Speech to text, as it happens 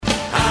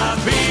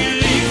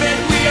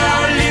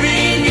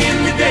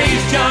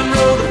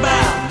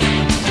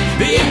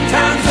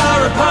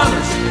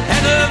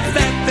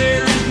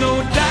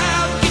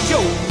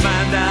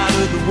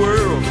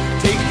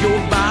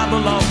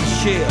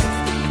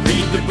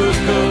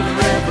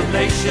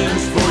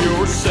revelations for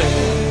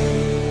yourself.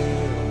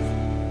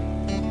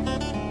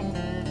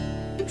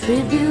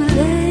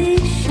 Tribulation.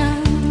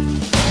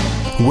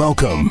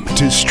 Welcome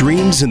to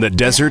Streams in the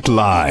Desert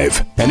Live,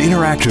 an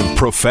interactive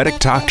prophetic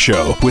talk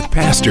show with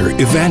pastor,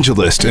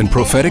 evangelist, and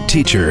prophetic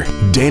teacher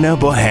Dana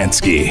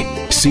Bohansky,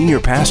 senior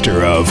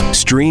pastor of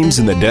Streams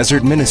in the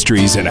Desert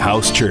Ministries and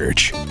House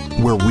Church,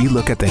 where we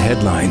look at the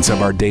headlines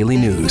of our daily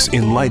news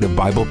in light of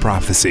Bible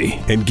prophecy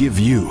and give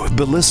you,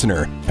 the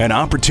listener, an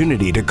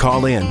opportunity to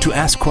call in to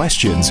ask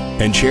questions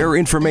and share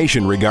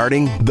information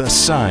regarding the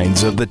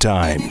signs of the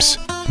times.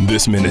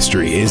 This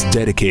ministry is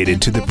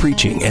dedicated to the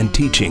preaching and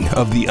teaching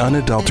of the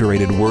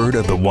unadulterated word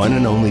of the one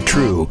and only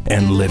true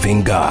and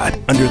living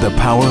God, under the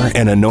power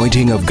and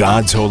anointing of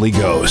God's Holy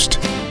Ghost.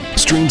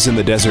 Streams in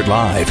the Desert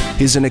Live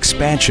is an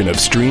expansion of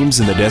Streams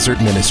in the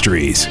Desert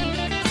Ministries.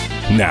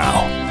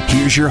 Now,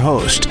 here's your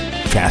host,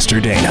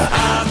 Pastor Dana.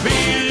 I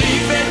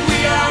believe that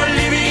we are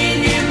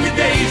living in the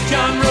days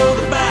John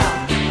wrote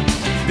about.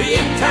 The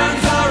end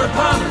times are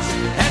upon us,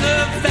 and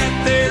of that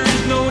there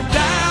is no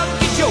doubt.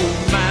 Get your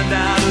mind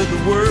out of the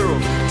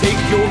world, take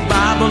your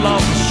Bible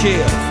off the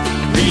shelf,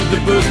 read the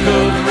book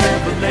of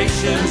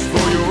Revelations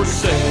for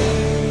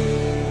yourself.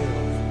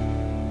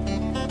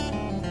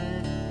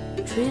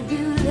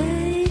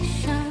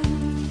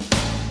 Tribulation.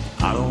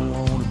 I don't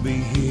want to be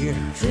here.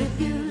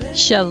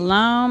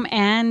 Shalom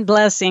and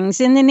blessings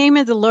in the name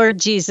of the Lord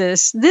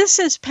Jesus. This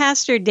is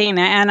Pastor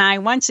Dana, and I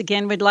once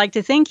again would like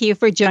to thank you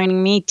for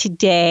joining me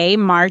today,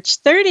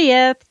 March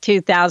 30th,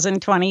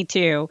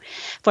 2022,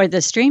 for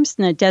the Streams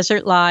in the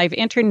Desert Live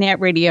Internet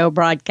Radio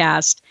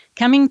broadcast,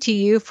 coming to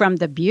you from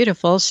the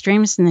beautiful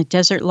Streams in the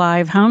Desert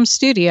Live home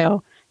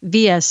studio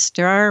via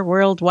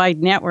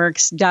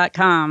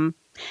StarWorldWideNetworks.com,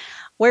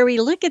 where we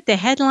look at the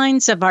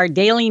headlines of our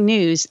daily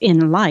news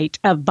in light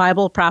of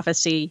Bible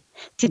prophecy.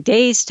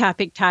 Today's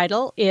topic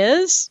title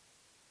is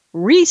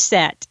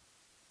Reset.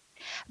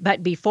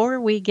 But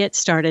before we get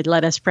started,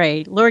 let us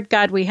pray. Lord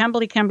God, we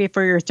humbly come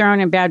before your throne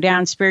and bow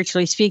down,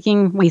 spiritually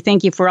speaking. We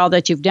thank you for all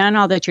that you've done,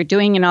 all that you're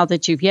doing, and all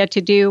that you've yet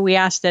to do. We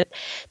ask that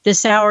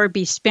this hour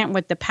be spent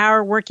with the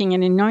power, working,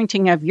 and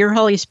anointing of your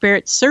Holy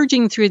Spirit,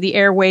 surging through the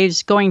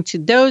airwaves, going to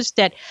those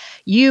that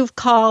you've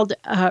called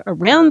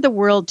around the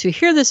world to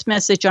hear this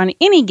message on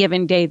any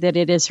given day that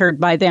it is heard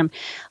by them.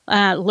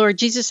 Lord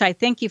Jesus, I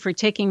thank you for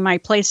taking my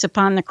place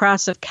upon the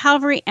cross of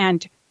Calvary,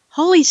 and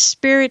Holy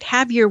Spirit,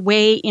 have your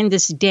way in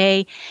this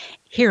day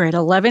here at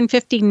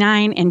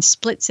 11:59 and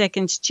split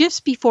seconds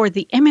just before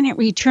the imminent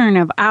return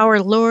of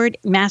our Lord,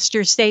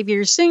 Master,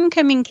 Savior, soon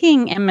coming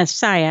King and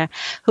Messiah,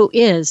 who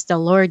is the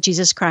Lord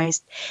Jesus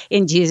Christ.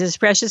 In Jesus'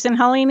 precious and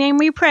holy name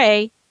we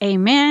pray.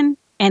 Amen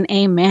and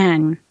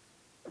amen.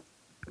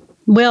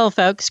 Well,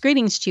 folks,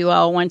 greetings to you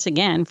all once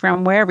again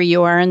from wherever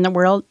you are in the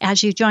world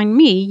as you join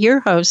me, your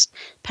host,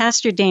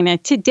 Pastor Dana,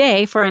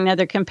 today for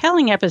another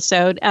compelling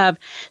episode of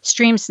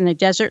Streams in the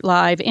Desert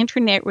Live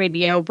Internet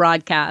Radio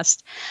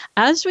broadcast.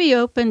 As we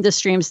open the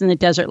Streams in the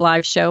Desert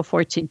Live show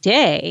for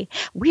today,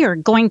 we are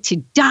going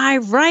to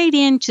dive right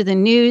into the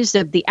news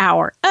of the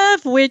hour,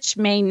 of which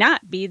may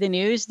not be the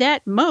news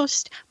that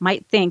most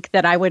might think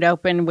that I would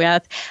open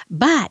with,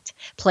 but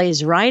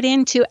plays right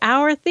into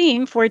our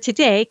theme for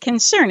today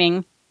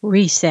concerning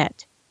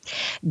Reset.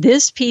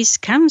 This piece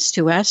comes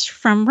to us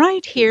from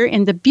right here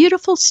in the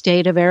beautiful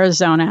state of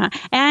Arizona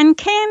and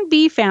can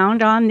be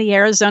found on the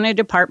Arizona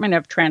Department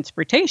of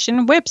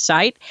Transportation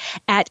website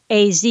at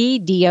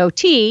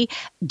azdot.gov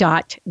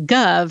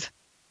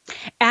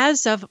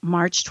as of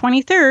March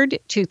 23rd,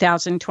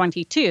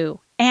 2022,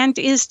 and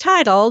is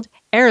titled,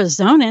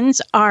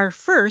 Arizonans Are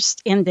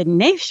First in the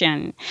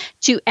Nation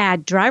to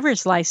Add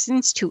Driver's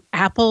License to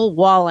Apple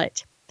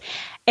Wallet.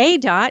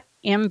 ADOT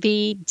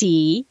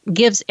MVD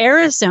gives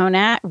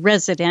Arizona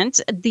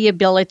residents the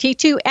ability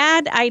to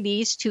add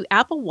IDs to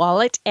Apple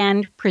Wallet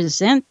and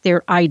present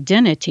their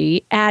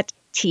identity at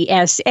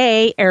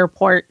TSA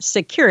airport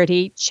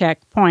security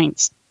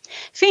checkpoints.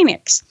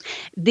 Phoenix.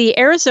 The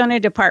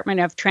Arizona Department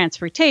of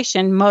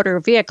Transportation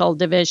Motor Vehicle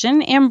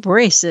Division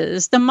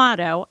embraces the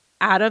motto,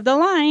 out of the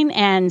line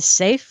and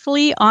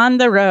safely on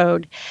the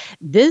road.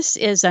 This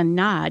is a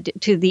nod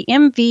to the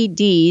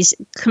MVD's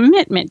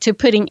commitment to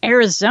putting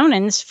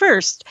Arizonans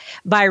first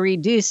by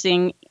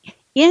reducing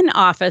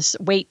in-office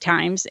wait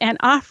times and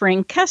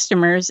offering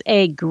customers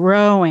a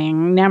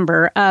growing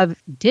number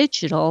of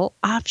digital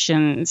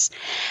options.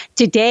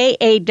 Today,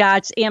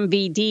 ADOT's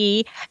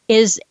MVD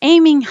is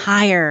aiming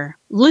higher,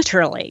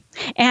 literally,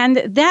 and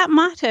that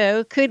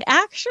motto could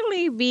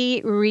actually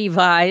be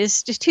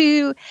revised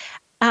to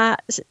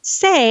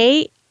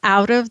say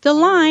out of the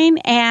line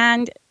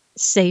and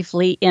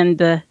safely in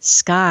the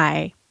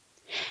sky.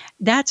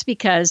 That's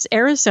because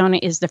Arizona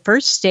is the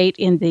first state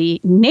in the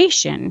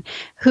nation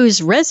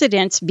whose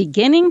residents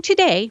beginning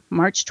today,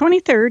 March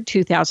 23rd,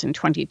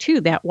 2022,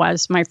 that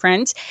was, my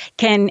friends,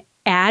 can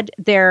add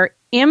their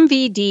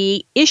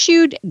MVD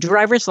issued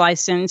driver's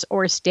license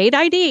or state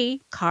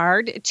ID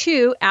card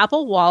to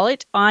Apple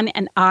Wallet on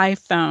an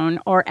iPhone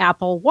or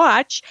Apple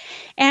Watch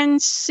and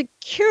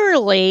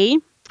securely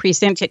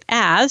present it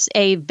as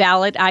a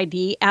valid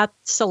ID at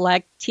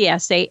select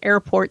TSA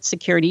airport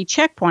security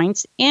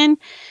checkpoints in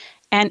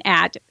and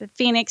at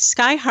Phoenix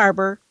Sky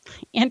Harbor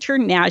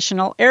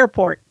International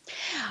Airport.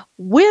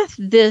 With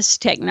this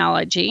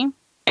technology,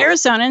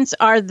 Arizonans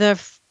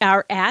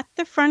are at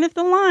the front of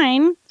the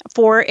line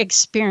for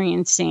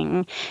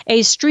experiencing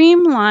a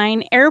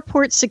streamlined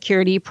airport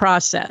security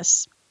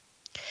process.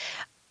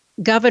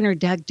 Governor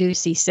Doug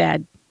Ducey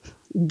said,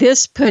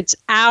 "This puts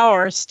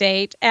our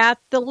state at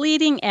the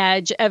leading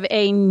edge of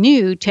a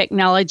new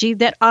technology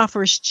that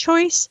offers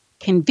choice,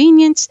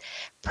 convenience,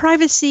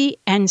 privacy,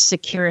 and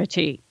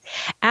security."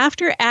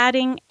 After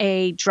adding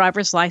a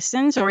driver's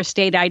license or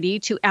state ID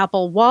to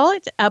Apple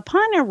Wallet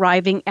upon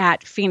arriving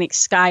at Phoenix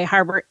Sky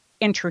Harbor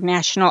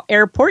International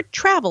Airport,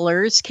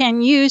 travelers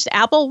can use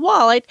Apple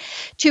Wallet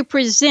to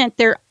present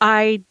their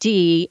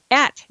ID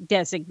at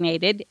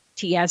designated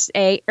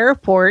TSA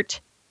airport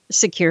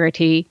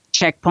security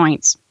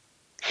checkpoints.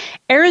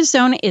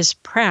 Arizona is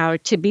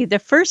proud to be the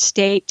first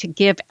state to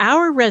give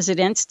our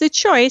residents the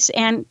choice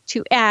and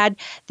to add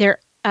their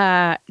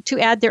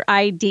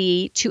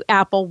ID to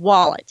Apple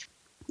Wallet.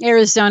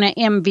 Arizona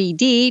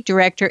MVD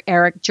Director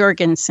Eric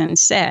Jorgensen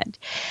said,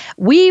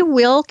 "We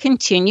will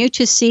continue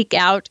to seek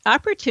out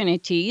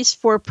opportunities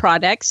for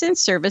products and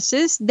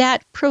services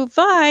that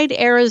provide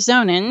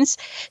Arizonans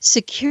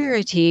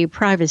security,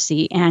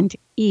 privacy, and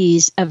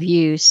ease of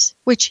use,"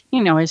 which,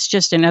 is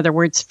just another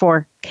words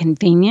for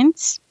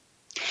convenience.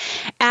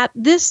 At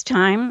this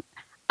time,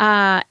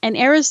 an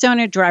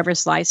Arizona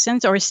driver's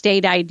license or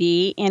state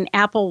ID in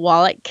Apple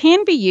Wallet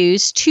can be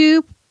used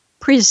to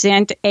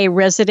present a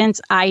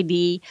resident's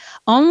ID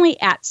only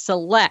at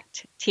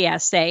select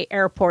TSA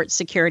airport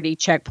security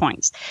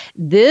checkpoints.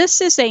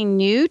 This is a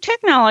new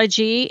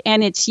technology,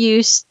 and its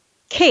use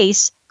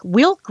case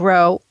will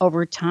grow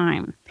over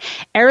time.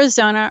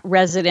 Arizona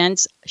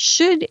residents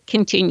should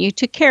continue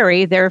to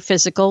carry their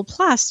physical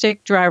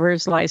plastic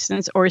driver's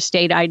license or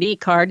state ID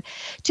card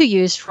to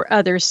use for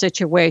other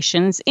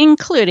situations,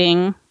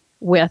 including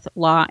with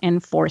law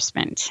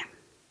enforcement.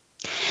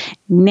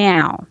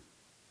 Now,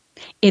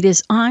 it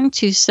is on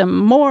to some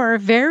more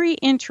very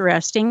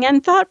interesting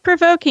and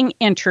thought-provoking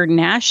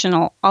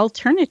international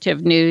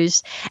alternative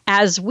news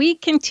as we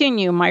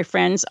continue, my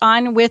friends,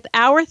 on with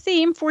our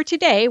theme for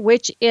today,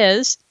 which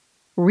is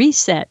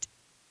reset.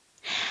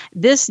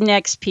 This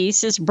next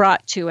piece is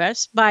brought to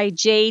us by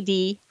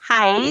J.D.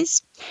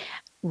 Hayes,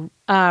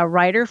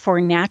 writer for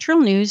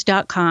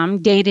naturalnews.com,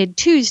 dated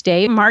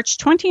Tuesday, March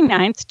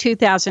 29th,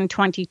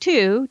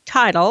 2022,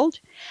 titled,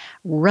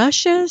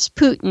 "Russia's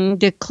Putin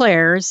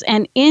declares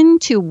an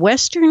end to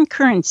Western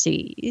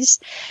currencies,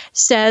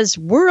 says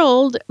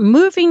world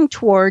moving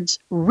towards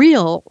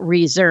real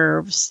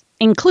reserves,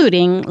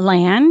 including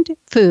land,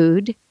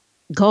 food,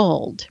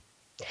 gold,"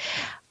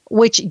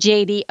 which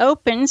JD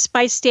opens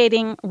by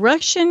stating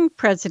Russian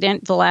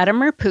President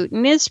Vladimir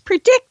Putin is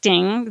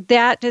predicting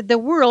that the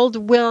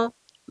world will,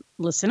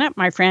 listen up,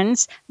 my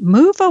friends,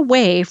 move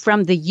away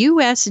from the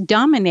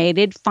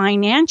U.S.-dominated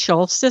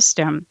financial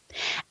system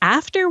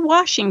after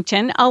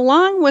Washington,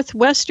 along with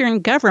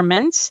Western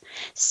governments,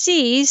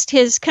 seized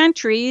his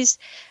country's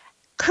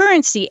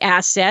currency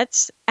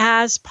assets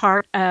as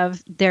part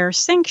of their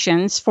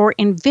sanctions for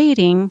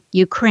invading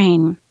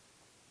Ukraine.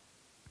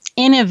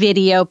 In a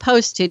video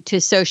posted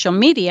to social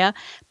media,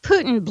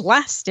 Putin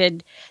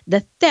blasted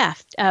the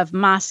theft of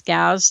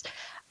Moscow's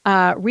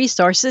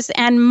resources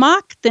and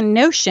mocked the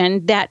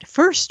notion that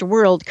first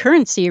world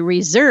currency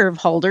reserve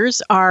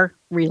holders are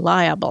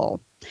reliable.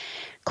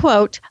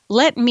 Quote,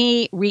 "Let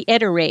me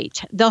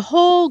reiterate, the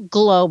whole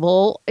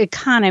global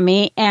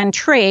economy and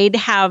trade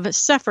have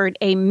suffered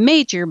a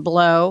major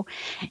blow,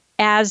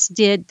 as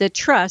did the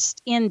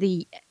trust in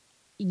the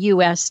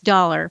U.S.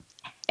 dollar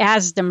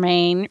as the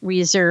main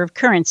reserve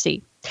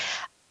currency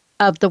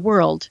of the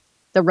world,"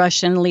 the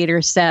Russian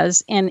leader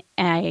says in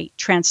a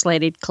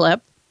translated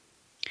clip.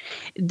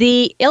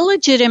 The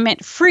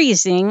illegitimate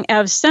freezing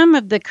of some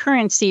of the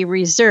currency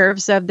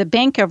reserves of the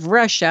Bank of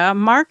Russia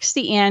marks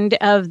the end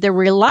of the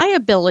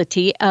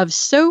reliability of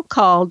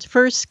so-called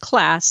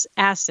first-class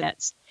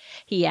assets,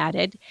 he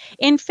added.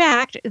 In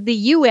fact, the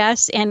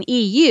U.S. and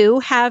EU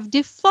have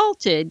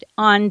defaulted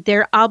on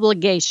their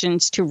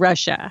obligations to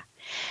Russia.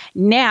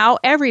 Now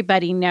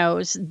everybody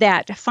knows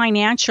that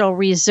financial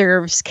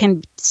reserves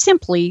can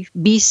simply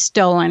be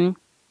stolen.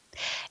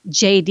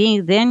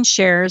 JD then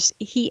shares,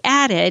 he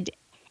added,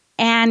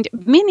 and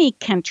many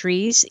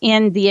countries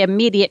in the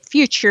immediate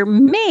future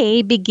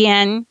may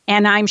begin,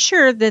 and I'm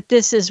sure that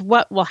this is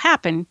what will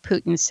happen,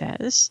 Putin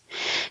says,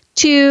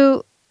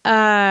 to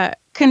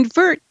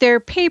convert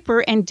their paper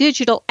and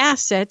digital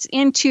assets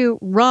into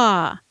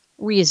raw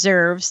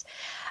reserves,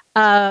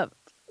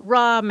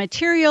 raw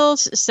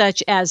materials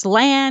such as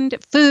land,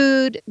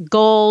 food,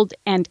 gold,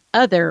 and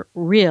other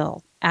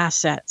real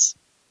assets.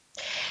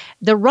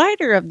 The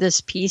writer of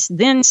this piece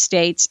then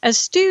states,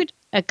 astute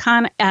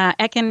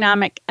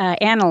economic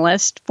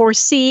analysts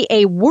foresee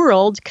a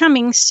world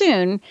coming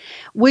soon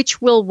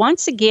which will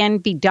once again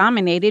be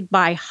dominated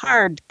by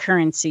hard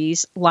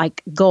currencies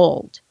like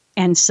gold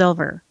and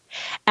silver.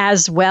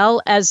 as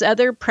well as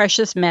other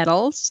precious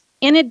metals,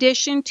 in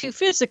addition to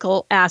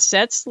physical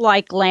assets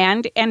like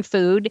land and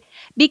food,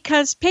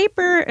 because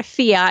paper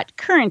fiat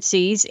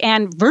currencies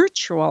and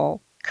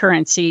virtual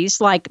currencies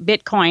like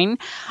Bitcoin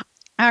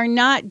are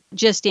not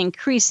just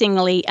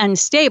increasingly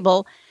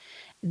unstable,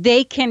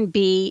 they can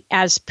be,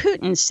 as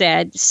Putin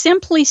said,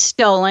 simply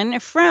stolen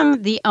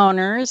from the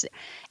owners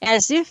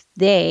as if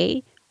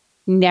they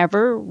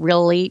never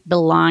really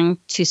belonged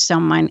to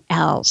someone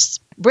else.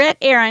 Brett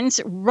Ahrens,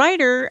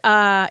 writer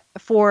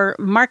for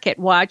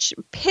MarketWatch,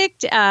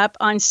 picked up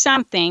on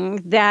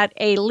something that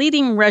a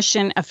leading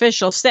Russian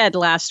official said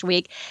last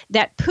week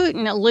that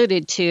Putin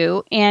alluded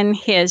to in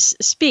his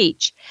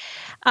speech.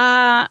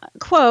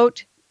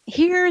 Quote,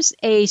 "Here's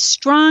a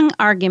strong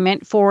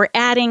argument for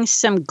adding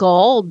some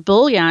gold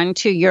bullion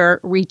to your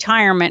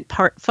retirement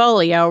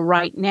portfolio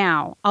right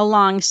now,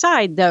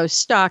 alongside those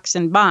stocks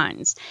and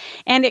bonds.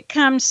 And it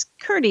comes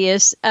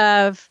courteous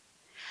of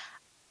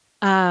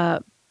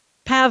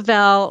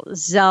Pavel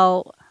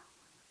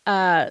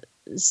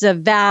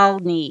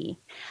Zavalny,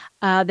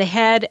 the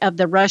head of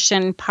the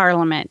Russian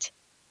parliament."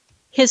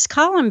 His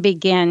column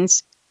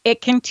begins,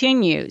 it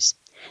continues.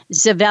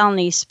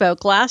 Zavalny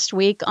spoke last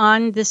week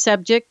on the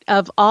subject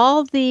of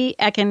all the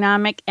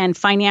economic and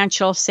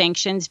financial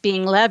sanctions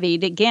being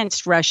levied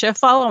against Russia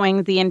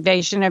following the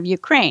invasion of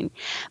Ukraine.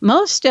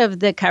 Most of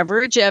the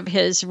coverage of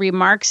his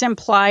remarks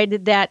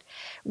implied that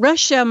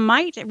Russia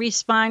might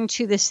respond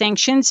to the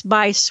sanctions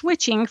by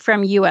switching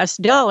from US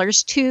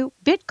dollars to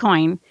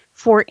Bitcoin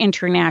for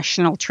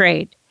international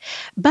trade.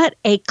 But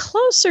a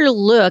closer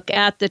look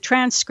at the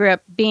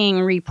transcript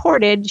being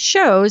reported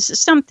shows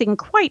something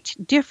quite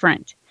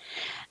different.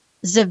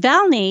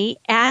 Zavalny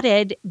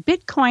added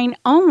Bitcoin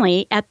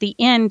only at the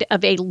end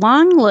of a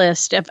long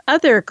list of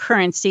other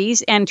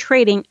currencies and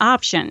trading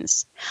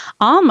options,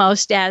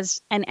 almost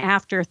as an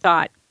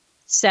afterthought,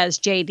 says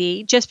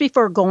JD, just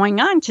before going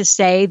on to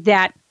say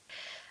that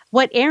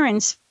what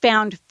Ahrens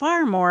found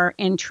far more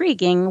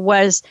intriguing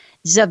was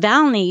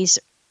Zavalny's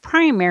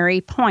primary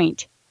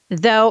point,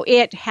 though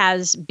it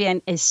has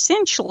been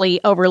essentially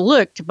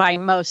overlooked by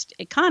most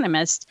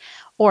economists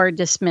or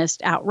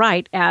dismissed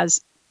outright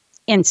as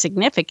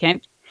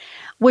insignificant,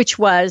 which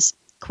was,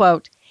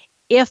 quote,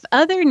 "If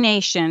other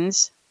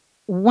nations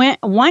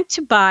want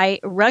to buy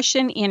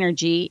Russian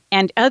energy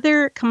and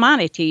other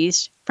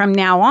commodities from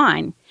now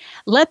on,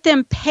 let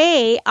them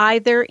pay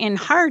either in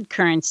hard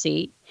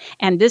currency,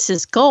 and this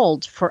is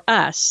gold for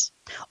us,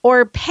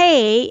 or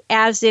pay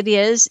as it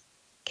is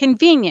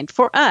convenient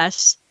for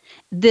us.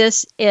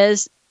 This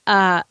is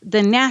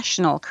the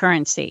national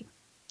currency."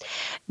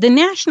 The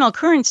national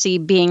currency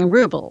being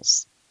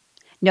rubles,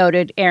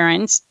 noted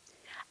Ahrens,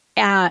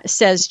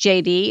 says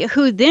JD,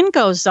 who then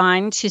goes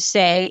on to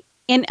say,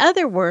 in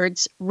other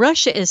words,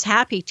 Russia is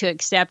happy to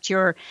accept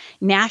your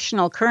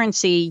national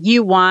currency,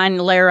 yuan,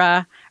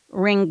 lira,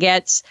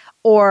 ringgits,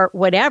 or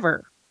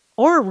whatever,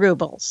 or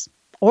rubles,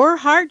 or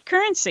hard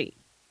currency.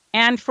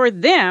 And for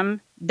them,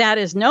 that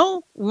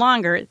no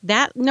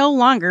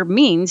longer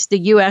means the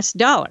US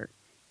dollar.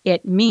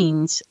 It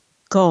means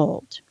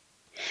gold.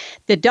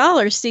 The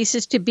dollar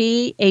ceases to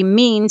be a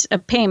means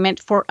of payment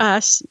for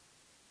us.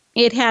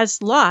 It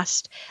has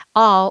lost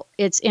all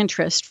its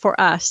interest for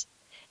us,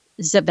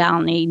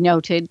 Zavalny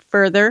noted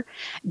further,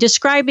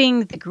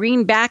 describing the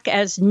greenback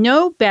as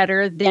no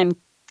better than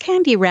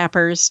candy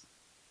wrappers.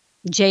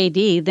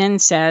 JD then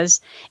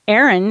says,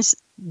 Ahrens,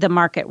 the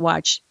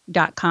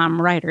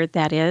MarketWatch.com writer,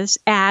 that is,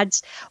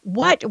 adds,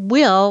 what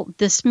will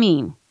this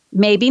mean?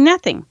 Maybe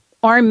nothing,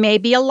 or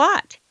maybe a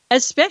lot,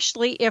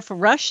 especially if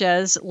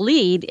Russia's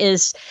lead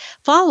is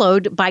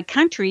followed by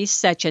countries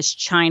such as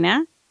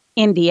China,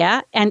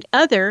 India, and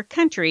other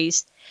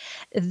countries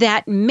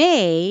that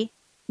may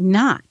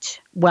not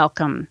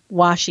welcome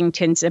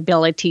Washington's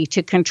ability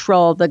to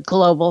control the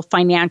global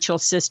financial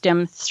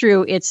system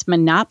through its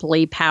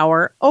monopoly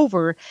power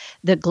over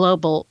the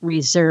global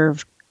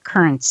reserve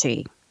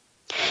currency.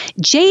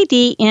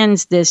 JD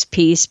ends this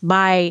piece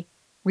by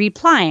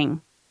replying,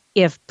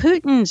 if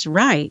Putin's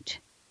right,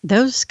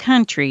 those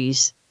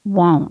countries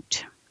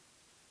won't.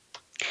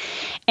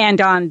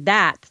 And on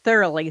that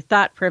thoroughly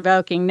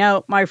thought-provoking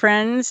note, my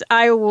friends,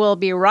 I will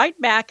be right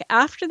back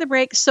after the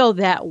break so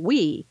that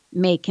we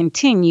may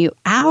continue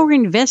our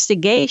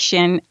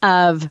investigation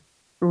of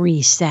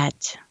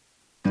reset.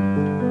 Do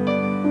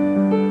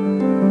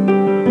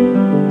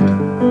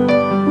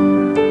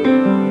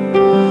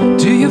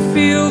you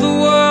feel the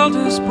world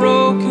is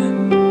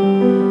broken?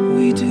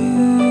 We do.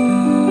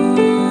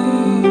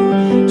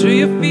 Do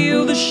you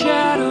feel the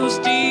shadows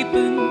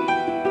deepen?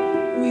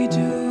 We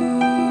do.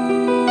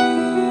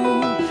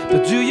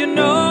 But do you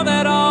know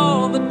that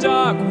all the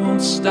dark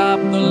won't stop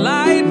the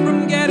light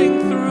from getting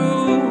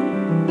through?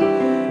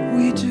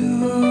 We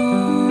do.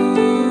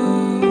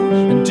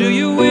 And do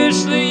you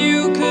wish that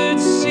you could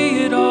see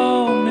it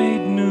all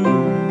made new?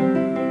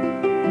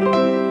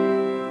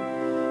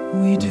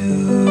 We do.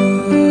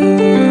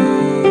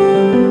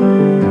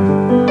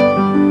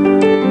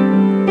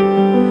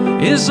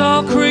 Is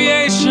all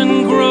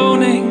creation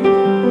groaning?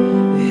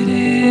 It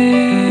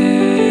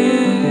is.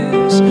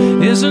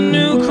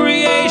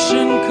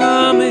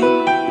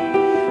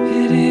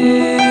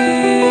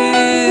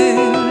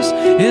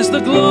 the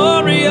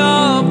glory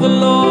of the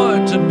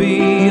Lord to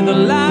be the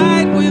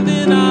light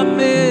within our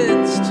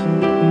midst.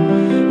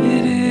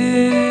 It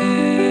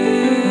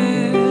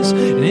is.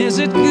 And is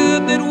it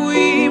good that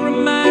we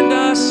remind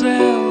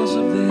ourselves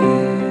of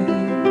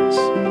this?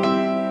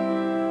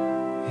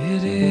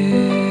 It is.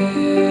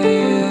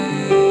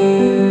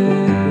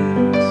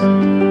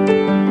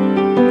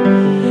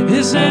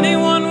 Is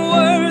anyone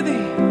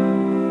worthy?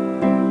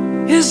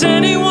 Is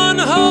anyone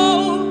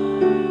whole?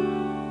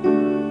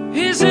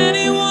 Is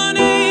anyone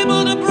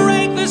able to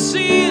break the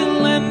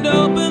seal and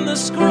open the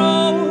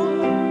scroll?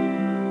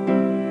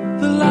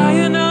 The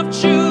Lion of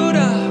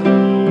Judah,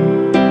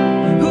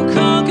 who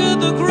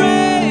conquered the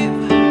grave,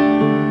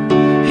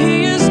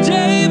 he is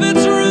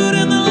David's root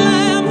and the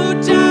Lamb who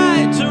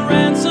died to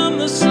ransom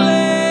the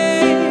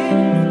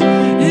slave.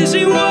 Is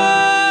he worthy?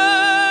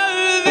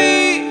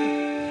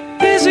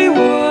 Is he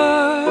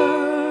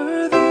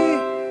worthy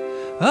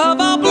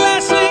of our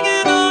blessing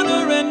and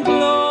honor and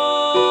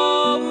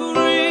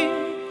glory?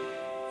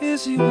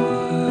 Is he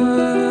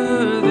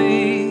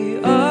worthy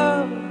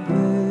of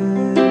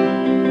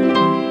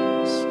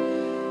this?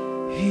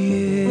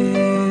 He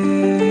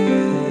is.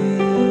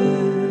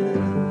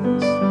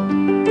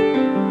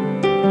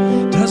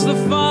 Does the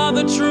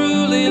Father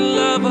truly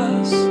love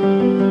us?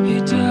 He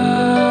does.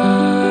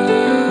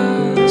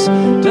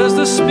 Does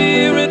the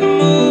Spirit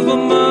move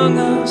among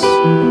us?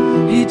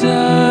 He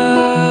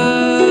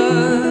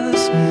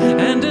does.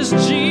 And does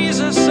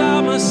Jesus,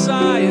 our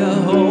Messiah,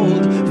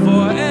 hold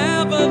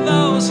forever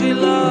those he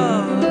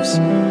loves?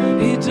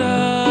 He does.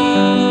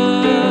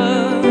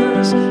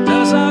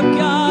 Does our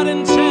God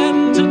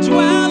intend to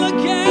dwell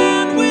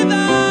again with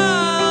us?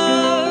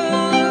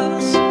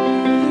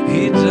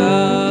 He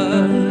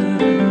does.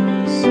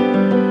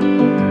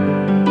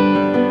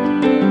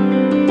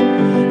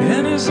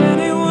 And is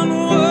anyone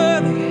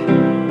worthy?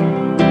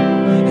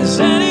 Is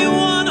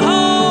anyone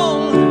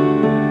whole?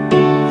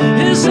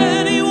 Is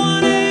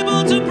anyone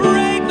able to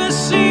break the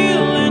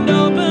seal and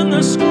open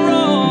the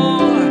scroll?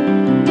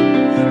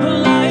 The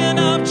Lion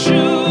of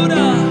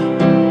Judah,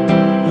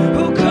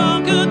 who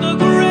conquered the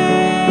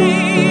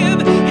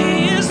grave,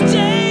 he is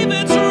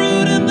David's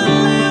root and the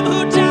Lamb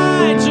who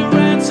died to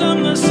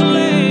ransom the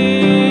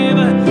slave.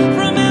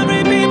 From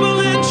every people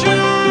and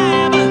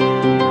tribe,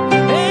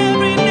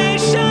 every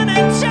nation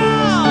and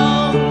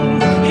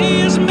tongue, he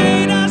has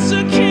made us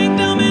a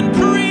kingdom and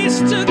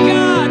priests to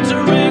God to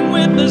reign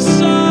with the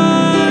Son.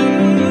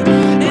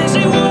 Is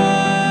he worthy?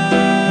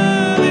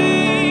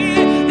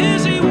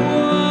 Is he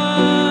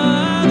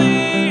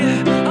worthy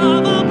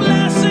of all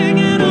blessing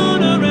and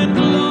honor and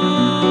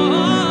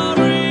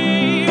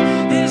glory?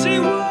 Is he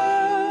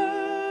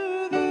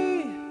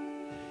worthy?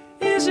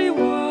 Is he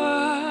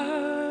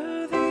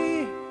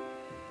worthy?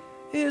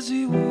 Is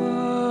he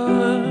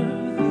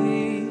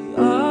worthy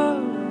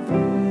of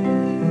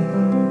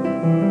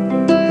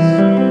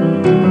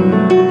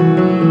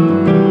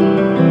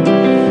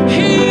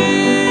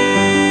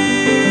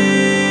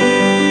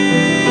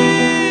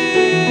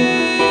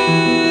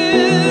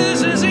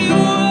Is he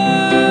worthy?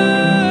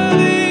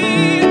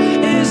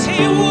 Is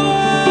he worthy?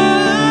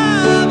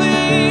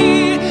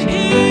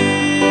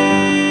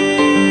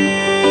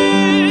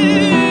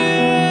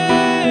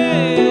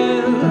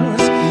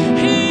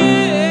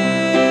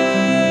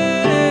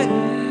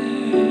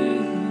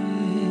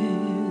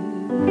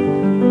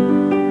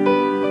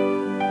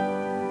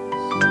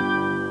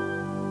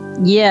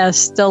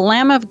 Yes, the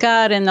Lamb of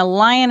God and the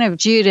Lion of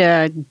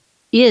Judah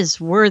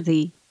is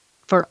worthy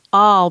for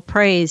all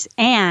praise,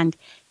 and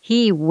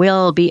he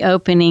will be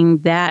opening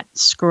that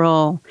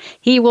scroll.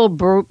 He will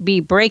be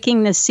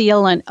breaking the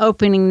seal and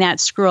opening that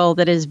scroll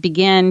that is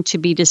begun to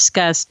be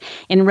discussed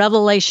in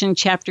Revelation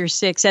chapter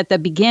 6 at the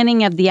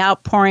beginning of the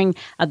outpouring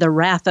of the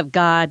wrath of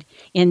God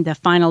in the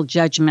final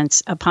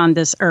judgments upon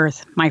this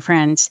earth, my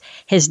friends.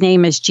 His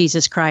name is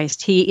Jesus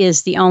Christ. He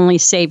is the only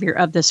Savior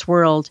of this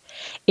world.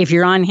 If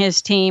you're on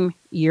his team,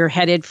 you're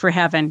headed for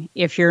heaven.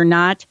 If you're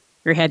not,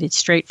 you're headed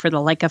straight for the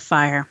lake of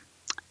fire.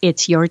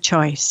 It's your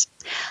choice.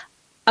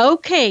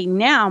 Okay,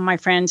 now, my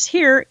friends,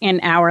 here in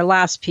our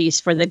last piece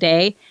for the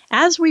day,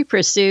 as we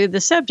pursue the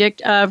subject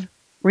of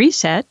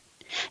reset,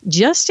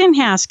 Justin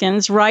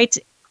Haskins writes,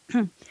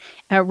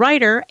 a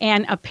writer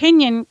and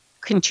opinion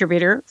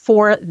contributor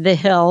for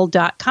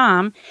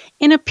thehill.com,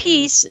 in a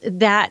piece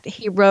that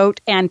he wrote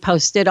and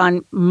posted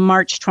on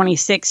March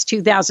 26,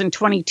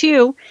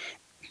 2022,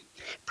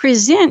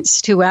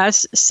 presents to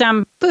us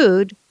some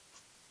food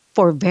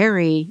for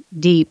very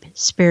deep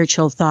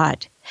spiritual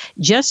thought.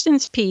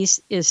 Justin's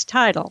piece is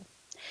titled,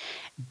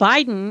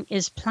 Biden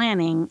is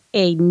Planning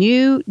a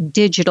New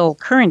Digital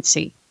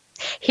Currency.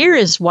 Here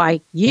is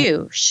why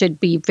you should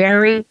be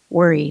very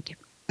worried.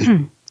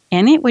 And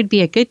it would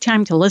be a good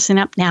time to listen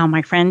up now,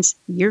 my friends.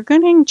 You're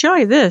going to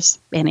enjoy this,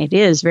 and it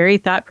is very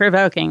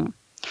thought-provoking.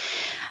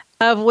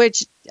 Of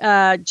which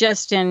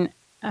Justin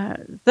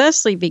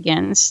thusly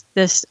begins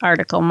this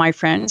article, my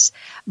friends,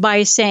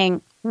 by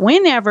saying,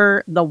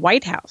 whenever the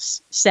White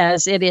House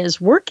says it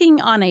is working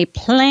on a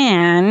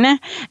plan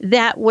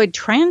that would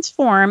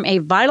transform a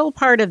vital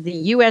part of the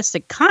U.S.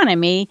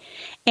 economy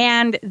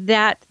and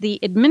that the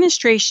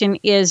administration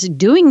is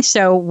doing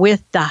so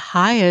with the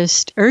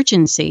highest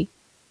urgency,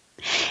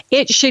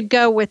 it should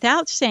go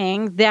without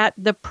saying that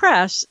the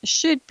press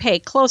should pay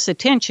close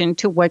attention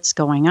to what's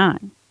going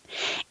on.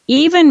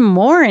 Even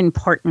more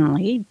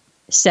importantly,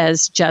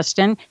 says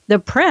Justin, the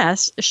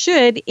press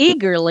should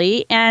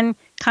eagerly and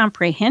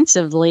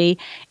comprehensively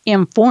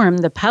inform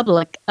the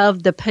public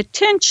of the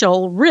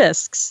potential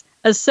risks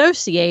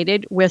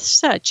associated with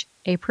such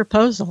a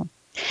proposal.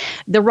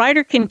 The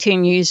writer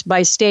continues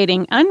by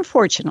stating,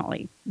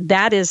 unfortunately,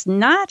 that is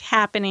not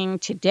happening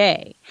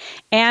today,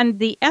 and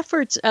the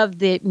efforts of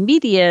the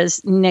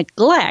media's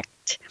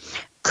neglect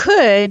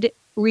could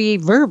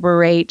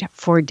reverberate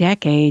for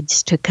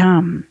decades to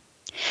come.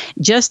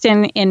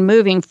 Justin, in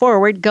moving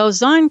forward,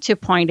 goes on to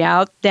point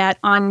out that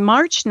on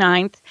March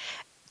 9th,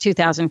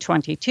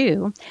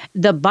 2022,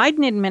 the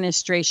Biden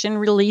administration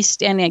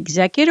released an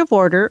executive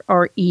order,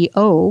 or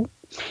EO,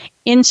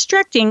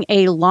 instructing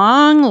a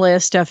long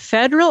list of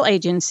federal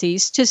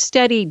agencies to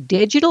study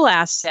digital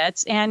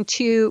assets and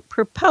to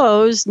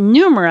propose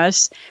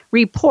numerous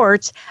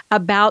reports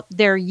about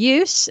their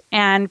use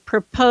and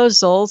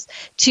proposals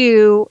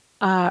to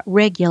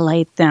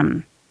regulate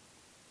them.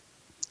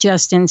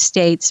 Justin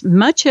states,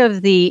 much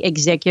of the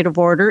executive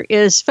order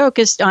is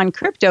focused on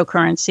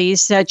cryptocurrencies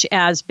such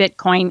as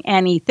Bitcoin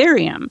and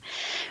Ethereum,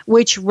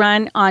 which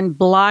run on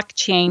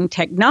blockchain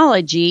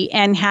technology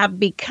and have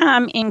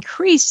become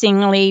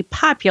increasingly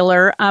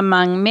popular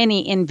among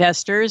many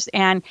investors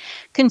and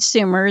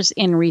consumers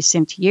in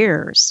recent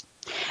years.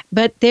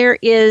 But there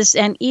is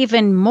an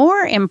even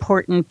more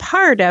important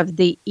part of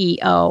the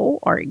EO,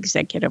 or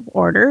executive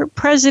order.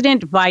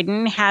 President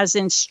Biden has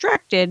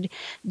instructed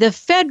the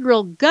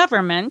federal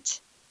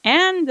government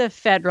and the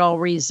Federal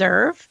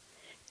Reserve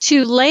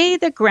to lay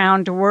the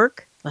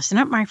groundwork, listen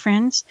up, my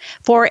friends,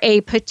 for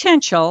a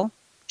potential,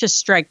 just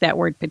strike that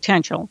word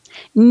potential,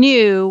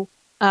 new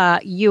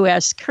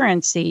U.S.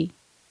 currency,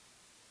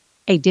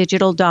 a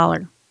digital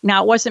dollar.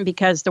 Now, it wasn't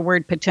because the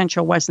word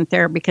potential wasn't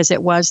there, because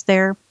it was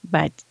there,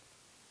 but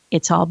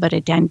it's all but a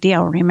done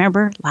deal.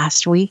 Remember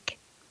last week?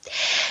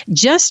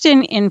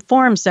 Justin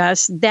informs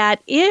us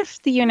that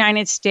if the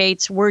United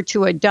States were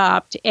to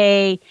adopt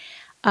a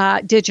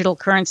digital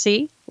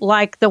currency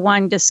like the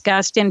one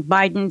discussed in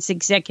Biden's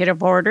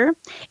executive order,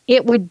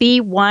 it would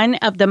be one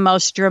of the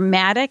most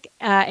dramatic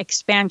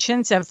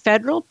expansions of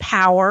federal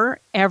power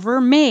ever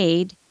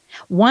made,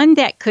 one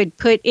that could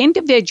put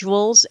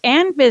individuals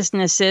and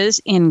businesses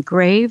in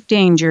grave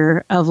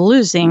danger of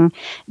losing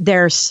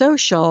their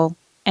social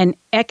and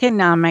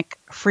economic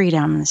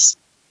freedoms.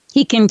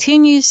 He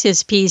continues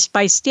his piece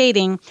by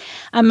stating,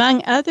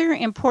 among other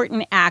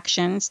important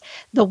actions,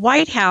 the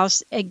White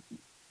House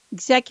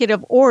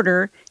executive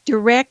order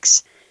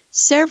directs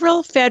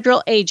several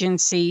federal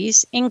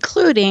agencies,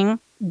 including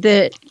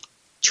the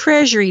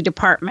Treasury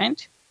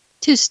Department,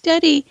 to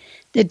study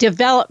the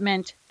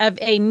development of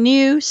a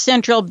new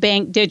central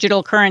bank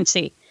digital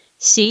currency,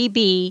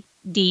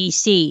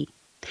 CBDC,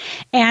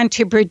 and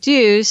to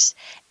produce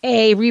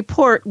a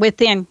report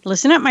within,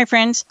 listen up, my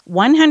friends,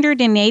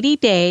 180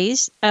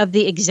 days of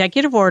the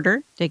executive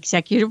order. The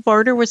executive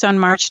order was on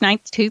March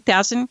 9th,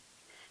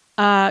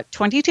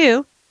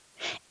 2022.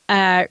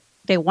 The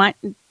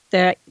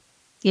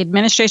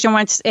administration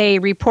wants a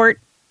report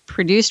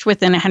produced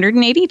within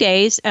 180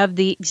 days of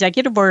the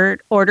executive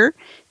order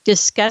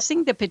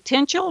discussing the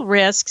potential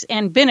risks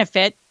and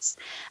benefits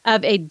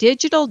of a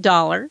digital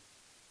dollar,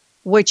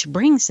 which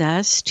brings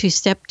us to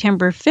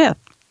September 5th,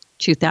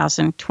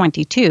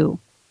 2022.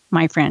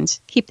 My friends,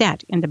 keep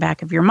that in the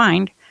back of your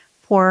mind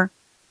for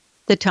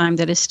the time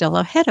that is still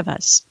ahead of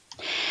us.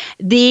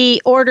 The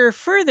order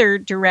further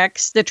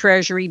directs the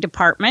Treasury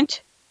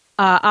Department,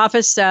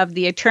 Office of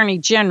the Attorney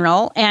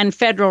General, and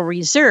Federal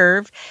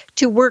Reserve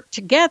to work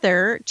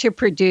together to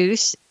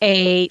produce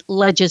a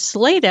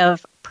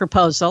legislative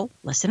proposal,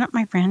 listen up,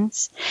 my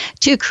friends,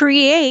 to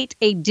create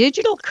a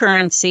digital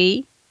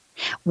currency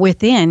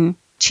within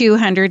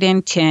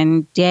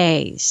 210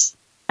 days,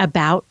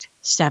 about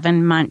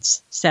 7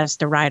 months, says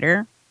the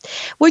writer,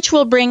 which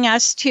will bring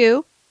us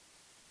to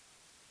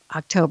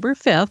October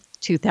 5th,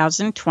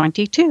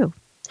 2022.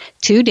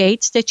 2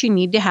 dates that you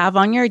need to have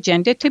on your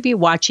agenda to be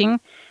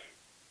watching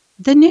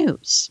the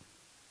news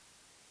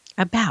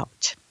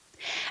about.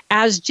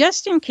 As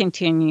Justin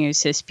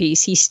continues his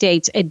piece, he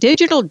states, a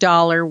digital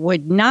dollar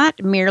would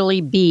not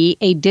merely be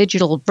a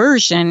digital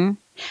version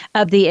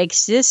of the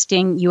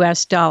existing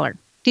U.S. dollar.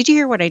 Did you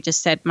hear what I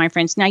just said, my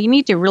friends? Now, you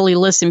need to really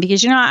listen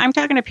because, I'm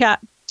talking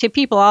to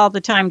people all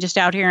the time just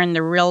out here in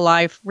the real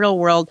life, real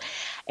world.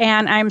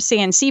 And I'm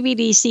saying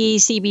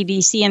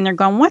CBDC, and they're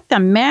going, what the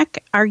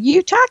heck are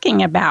you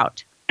talking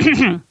about?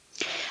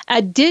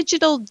 A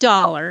digital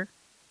dollar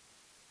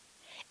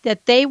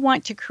that they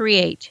want to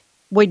create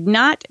would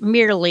not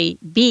merely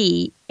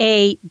be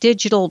a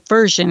digital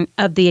version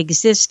of the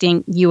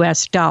existing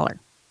U.S. dollar.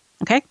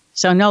 Okay?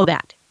 So know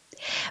that.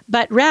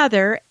 but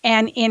rather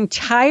an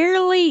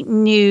entirely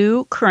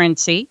new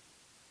currency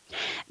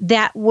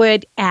that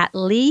would, at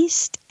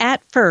least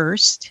at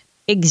first,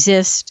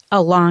 exist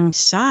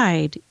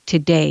alongside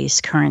today's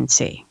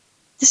currency.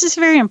 This is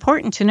very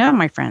important to know,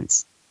 my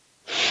friends.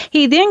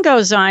 He then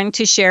goes on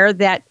to share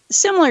that,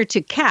 similar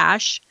to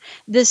cash,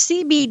 the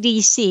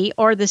CBDC,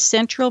 or the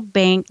central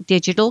bank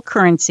digital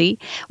currency,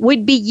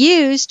 would be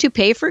used to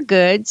pay for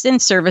goods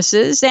and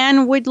services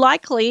and would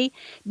likely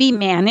be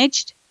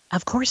managed,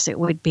 of course it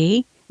would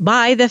be,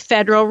 by the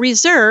Federal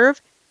Reserve,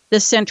 the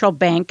central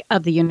bank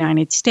of the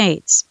United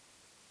States.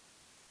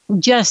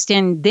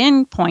 Justin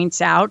then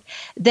points out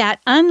that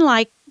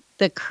unlike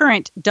the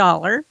current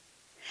dollar,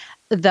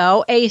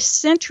 though, a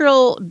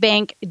central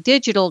bank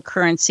digital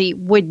currency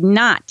would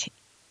not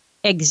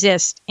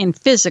exist in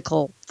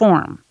physical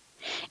form,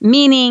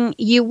 meaning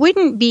you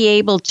wouldn't be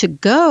able to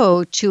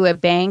go to a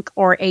bank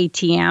or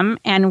ATM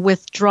and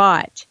withdraw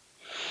it.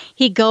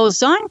 He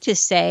goes on to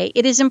say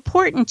it is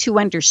important to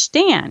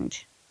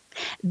understand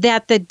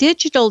that the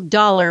digital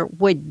dollar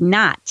would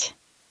not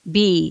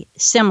be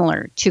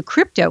similar to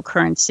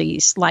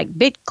cryptocurrencies like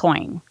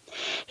Bitcoin.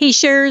 He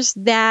shares,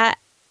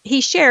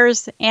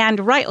 and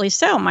rightly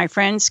so, my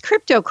friends,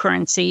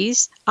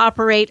 cryptocurrencies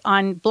operate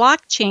on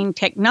blockchain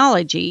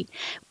technology,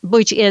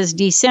 which is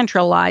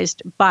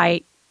decentralized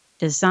by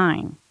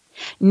design.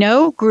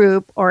 No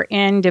group or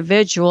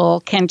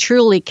individual can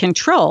truly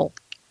control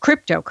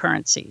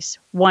cryptocurrencies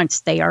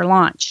once they are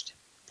launched.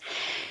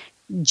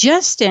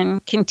 Justin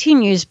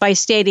continues by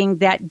stating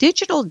that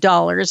digital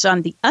dollars,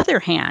 on the other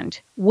hand,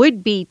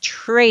 would be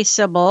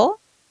traceable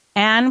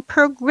and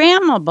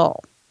programmable.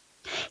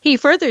 He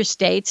further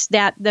states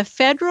that the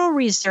Federal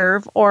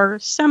Reserve or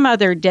some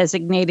other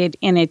designated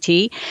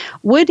entity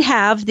would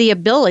have the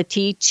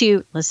ability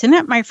to, listen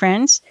up, my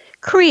friends,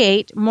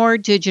 create more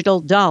digital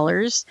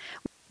dollars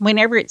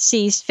whenever it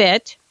sees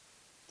fit.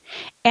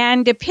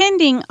 And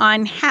depending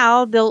on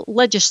how the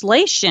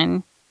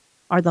legislation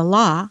or the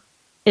law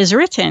is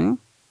written,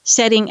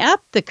 setting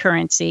up the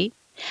currency,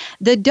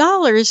 the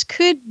dollars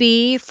could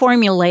be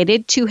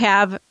formulated to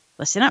have,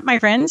 listen up, my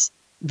friends,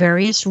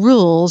 various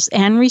rules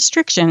and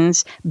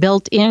restrictions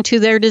built into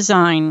their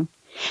design.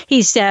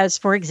 He says,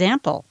 for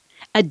example,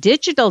 a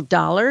digital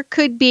dollar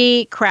could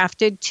be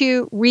crafted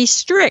to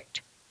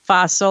restrict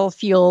fossil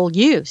fuel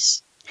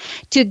use,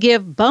 to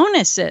give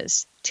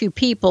bonuses to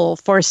people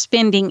for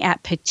spending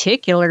at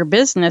particular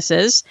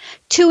businesses,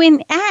 to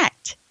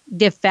enact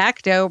de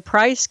facto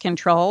price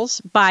controls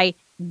by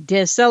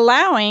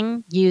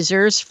disallowing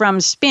users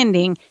from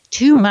spending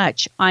too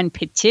much on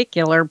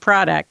particular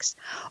products,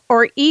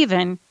 or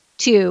even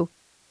to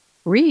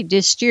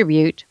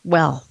redistribute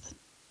wealth.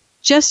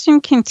 Justin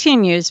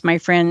continues, my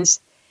friends,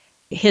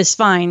 his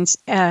finds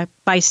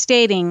by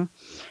stating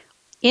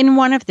in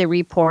one of the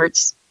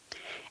reports,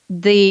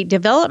 the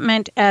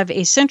development of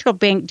a central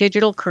bank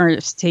digital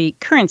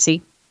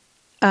currency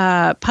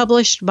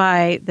published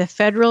by the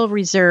Federal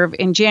Reserve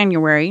in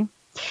January,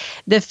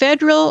 the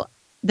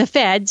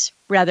feds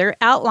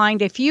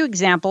outlined a few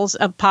examples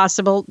of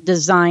possible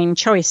design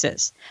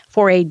choices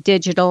for a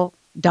digital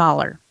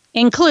dollar,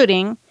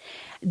 including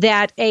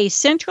that a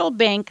central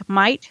bank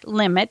might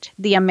limit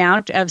the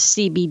amount of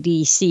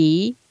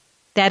CBDC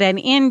that an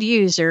end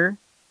user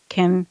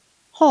can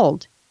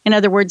hold. In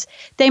other words,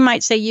 they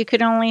might say you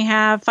could only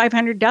have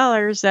 $500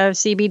 of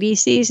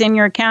CBDCs in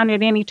your account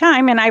at any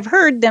time. And I've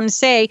heard them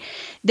say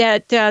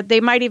that they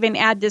might even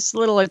add this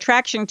little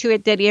attraction to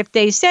it, that if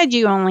they said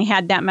you only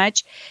had that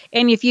much,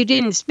 and if you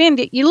didn't spend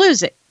it, you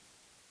lose it.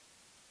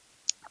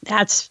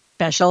 That's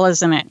special,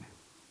 isn't it?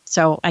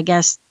 So I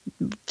guess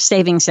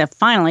savings have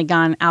finally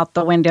gone out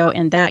the window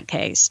in that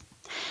case.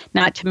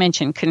 Not to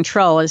mention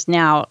control is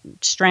now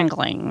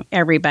strangling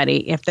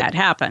everybody if that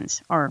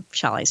happens, or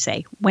shall I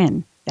say,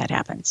 when that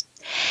happens.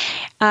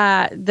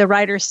 The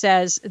writer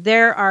says,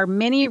 there are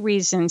many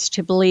reasons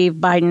to believe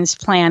Biden's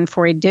plan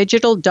for a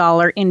digital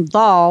dollar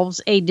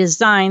involves a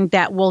design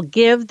that will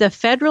give the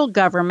federal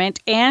government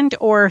and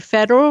or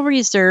Federal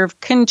Reserve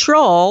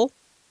control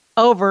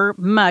over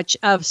much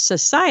of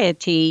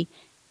society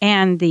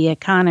and the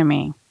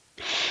economy.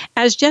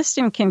 As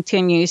Justin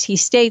continues, he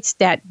states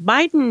that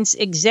Biden's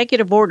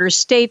executive order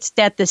states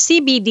that the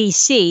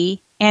CBDC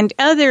and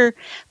other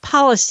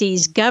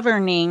policies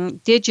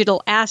governing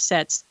digital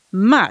assets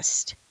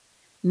must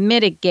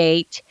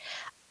mitigate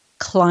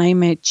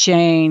climate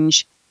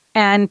change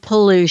and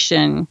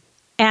pollution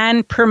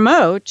and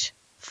promote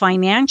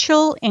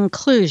financial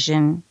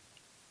inclusion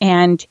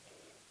and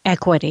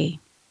equity.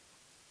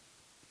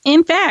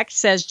 In fact,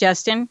 says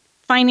Justin,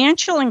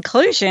 financial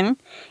inclusion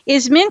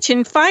is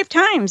mentioned 5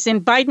 times in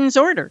Biden's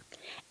order,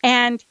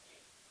 and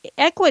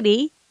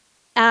equity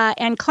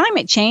and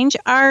climate change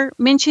are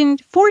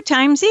mentioned 4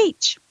 times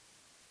each.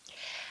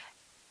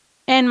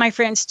 And my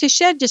friends, to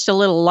shed just a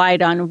little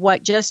light on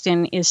what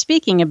Justin is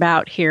speaking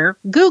about here,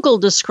 Google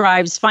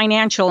describes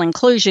financial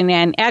inclusion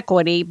and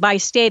equity by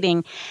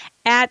stating,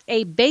 at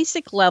a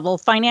basic level,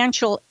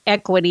 financial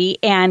equity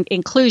and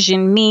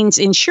inclusion means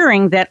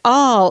ensuring that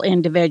all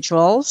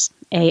individuals,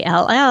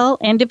 ALL,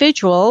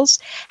 individuals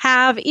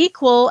have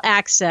equal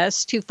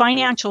access to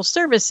financial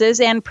services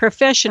and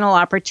professional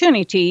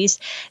opportunities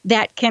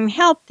that can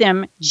help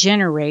them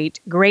generate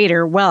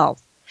greater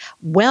wealth.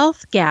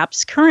 Wealth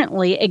gaps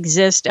currently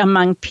exist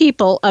among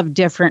people of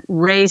different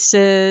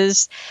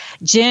races,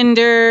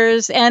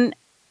 genders, and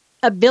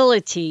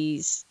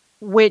abilities,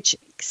 which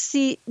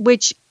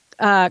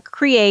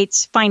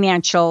creates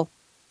financial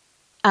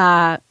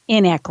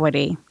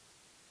inequity.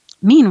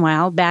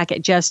 Meanwhile, back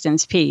at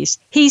Justin's piece,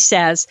 he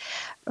says,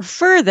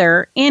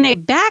 further, in a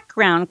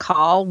background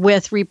call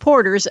with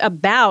reporters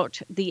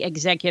about the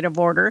executive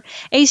order,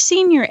 a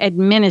senior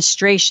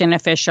administration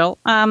official,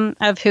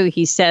 of who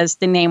he says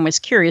the name was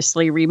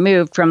curiously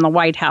removed from the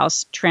White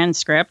House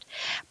transcript,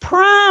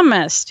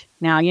 promised,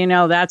 now you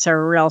know that's a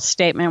real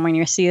statement when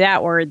you see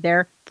that word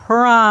there,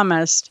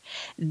 promised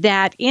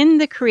that in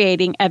the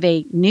creating of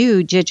a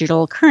new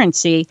digital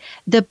currency,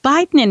 the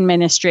Biden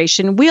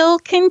administration will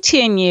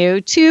continue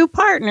to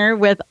partner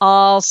with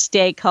all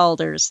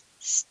stakeholders.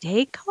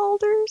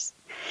 Stakeholders?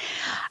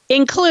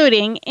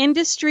 Including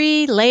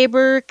industry,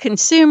 labor,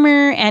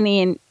 consumer,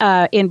 and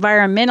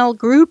environmental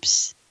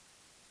groups.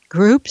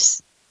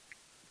 Groups,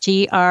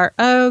 GROUPS,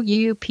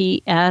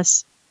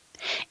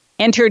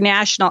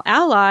 international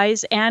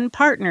allies and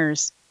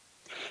partners.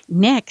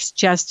 Next,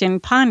 Justin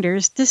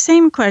ponders the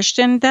same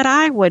question that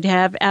I would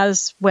have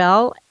as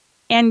well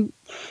and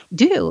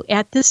do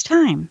at this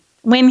time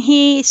when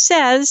he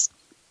says,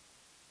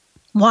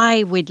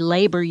 why would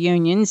labor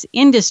unions,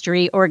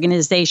 industry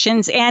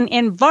organizations, and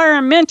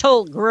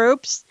environmental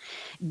groups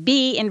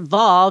be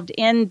involved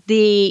in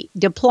the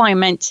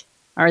deployment,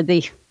 or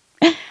the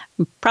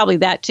probably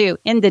that too,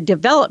 in the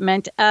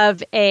development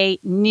of a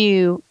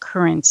new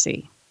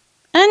currency?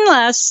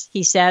 Unless,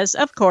 he says,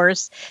 of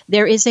course,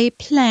 there is a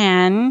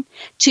plan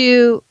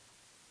to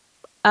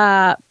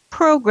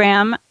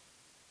program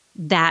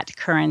that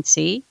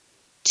currency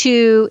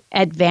to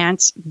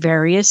advance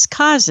various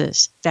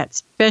causes that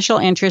special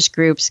interest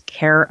groups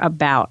care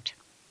about.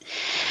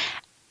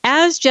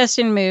 As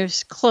Justin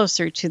moves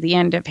closer to the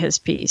end of his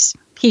piece,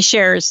 he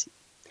shares,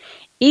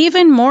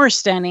 even more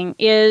stunning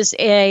is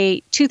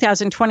a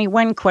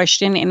 2021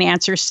 question and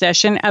answer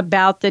session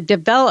about the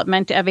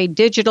development of a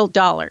digital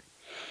dollar.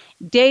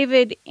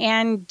 David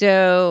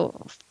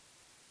Andofato,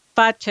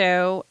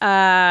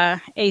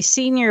 a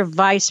senior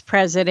vice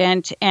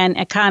president and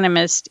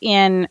economist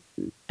in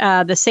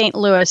the St.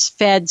 Louis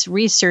Fed's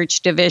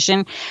research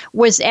division,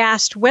 was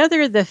asked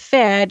whether the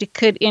Fed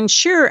could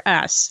ensure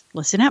us,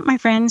 listen up, my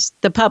friends,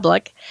 the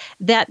public,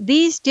 that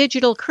these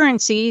digital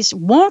currencies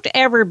won't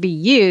ever be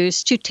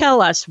used to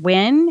tell us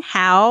when,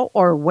 how,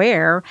 or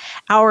where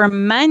our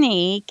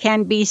money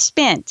can be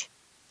spent.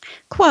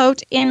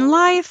 Quote, in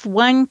life,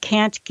 one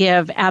can't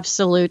give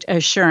absolute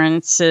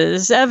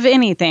assurances of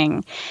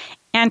anything,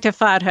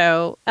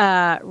 Antofato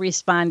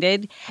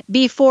responded,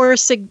 before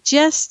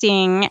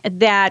suggesting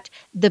that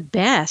the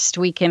best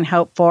we can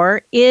hope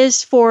for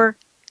is for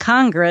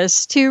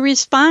Congress to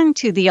respond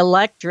to the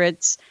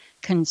electorate's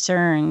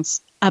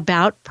concerns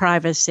about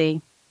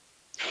privacy.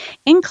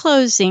 In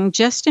closing,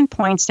 Justin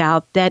points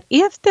out that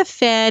if the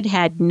Fed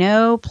had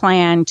no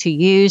plan to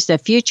use the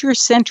future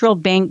central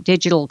bank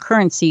digital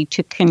currency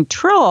to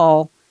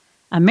control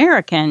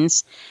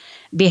Americans'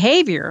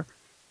 behavior,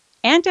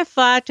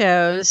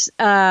 Antofato's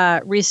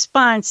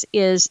response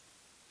is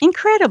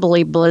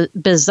incredibly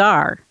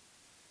bizarre.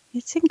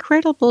 It's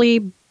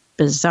incredibly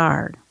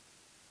bizarre,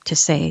 to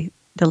say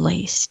the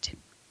least.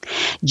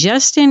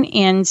 Justin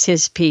ends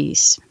his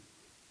piece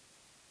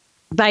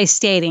by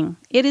stating,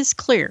 it is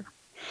clear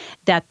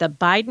that the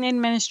Biden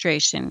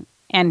administration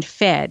and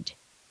Fed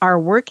are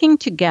working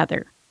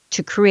together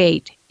to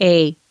create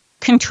a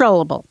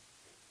controllable,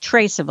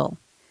 traceable,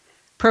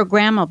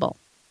 programmable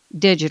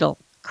digital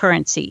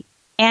currency.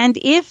 And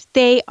if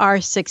they are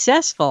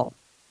successful,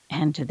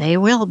 and they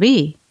will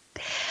be,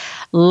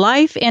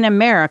 life in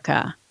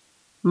America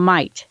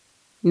might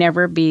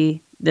never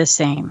be the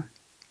same.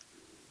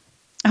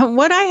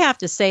 What I have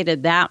to say to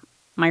that,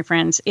 my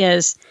friends,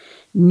 is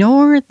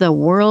nor the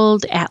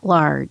world at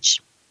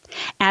large,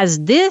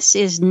 as this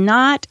is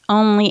not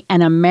only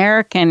an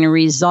American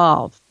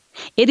resolve,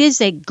 it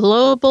is a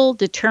global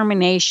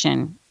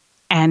determination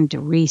and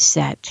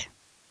reset,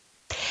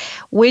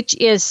 which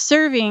is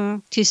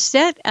serving to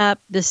set up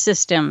the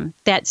system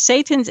that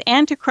Satan's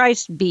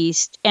Antichrist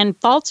beast and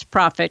false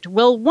prophet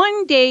will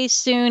one day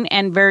soon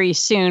and very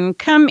soon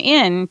come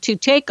in to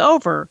take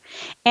over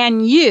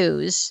and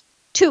use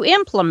to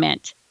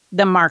implement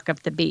the mark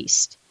of the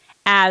beast,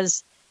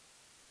 as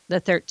the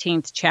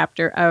 13th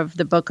chapter of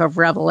the book of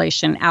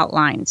Revelation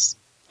outlines.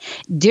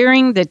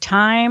 During the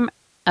time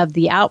of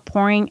the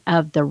outpouring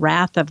of the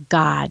wrath of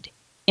God,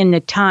 in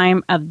the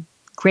time of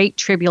great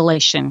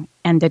tribulation,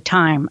 and the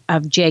time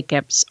of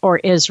Jacob's or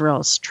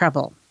Israel's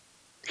trouble.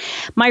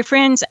 My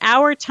friends,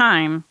 our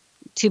time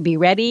to be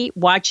ready,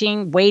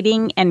 watching,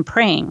 waiting, and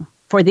praying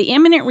for the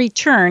imminent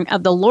return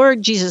of the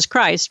Lord Jesus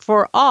Christ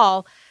for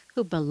all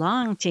who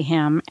belong to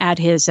him at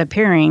his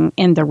appearing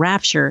in the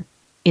rapture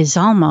is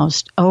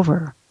almost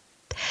over.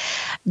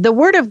 The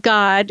Word of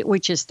God,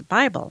 which is the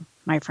Bible,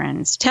 my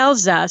friends,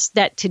 tells us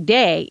that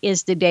today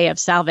is the day of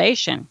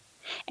salvation.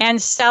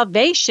 And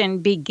salvation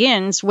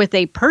begins with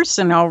a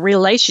personal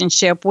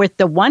relationship with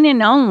the one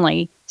and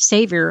only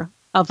Savior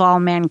of all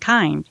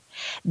mankind.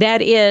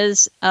 That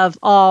is, of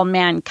all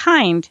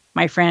mankind,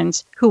 my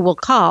friends, who will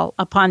call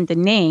upon the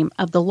name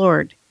of the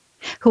Lord,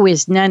 who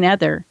is none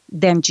other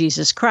than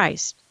Jesus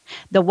Christ,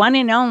 the one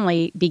and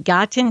only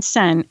begotten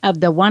Son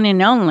of the one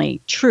and only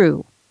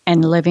true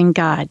and living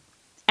God,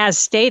 as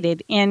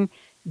stated in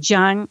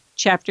John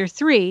chapter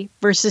 3,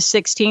 verses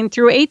 16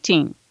 through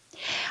 18,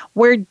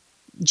 where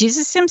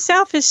Jesus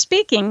himself is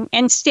speaking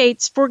and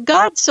states, "For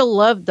God so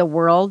loved the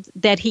world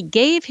that he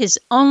gave his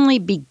only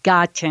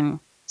begotten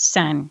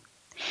Son,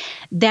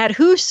 that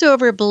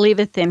whosoever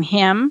believeth in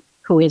him,"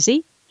 who is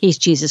he? He's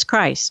Jesus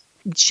Christ,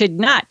 "should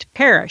not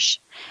perish,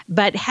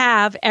 but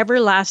have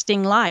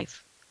everlasting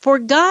life. For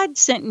God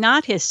sent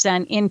not his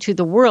Son into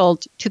the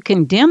world to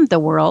condemn the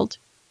world,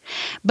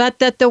 but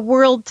that the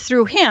world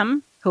through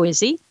him," who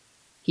is he?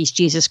 He's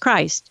Jesus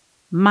Christ,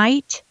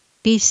 "might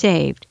be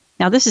saved."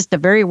 Now, this is the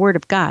very word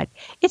of God.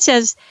 It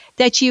says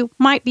that you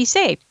might be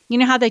saved. You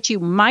know how that you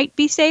might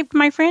be saved,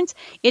 my friends?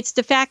 It's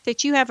the fact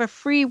that you have a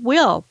free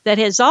will that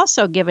is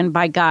also given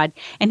by God,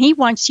 and he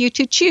wants you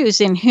to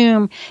choose in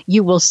whom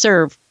you will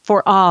serve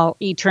for all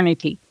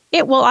eternity.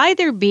 It will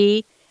either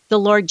be the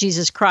Lord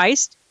Jesus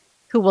Christ,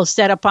 who will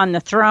sit upon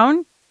the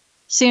throne,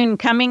 soon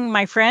coming,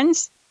 my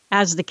friends,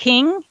 as the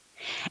King,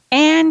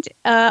 and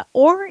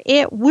or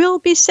it will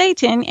be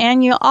Satan,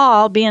 and you'll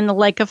all be in the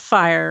lake of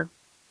fire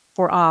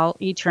for all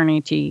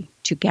eternity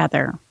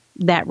together,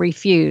 that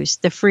refuse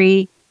the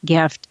free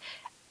gift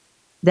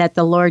that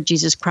the Lord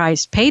Jesus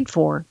Christ paid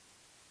for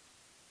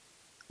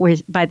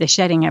by the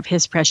shedding of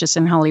his precious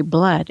and holy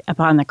blood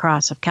upon the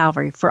cross of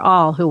Calvary for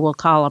all who will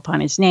call upon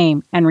his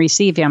name and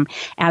receive him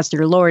as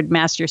their Lord,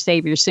 Master,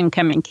 Savior, soon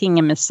coming King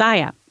and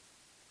Messiah,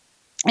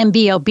 and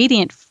be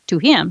obedient to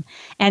him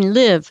and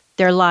live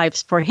their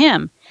lives for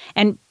him,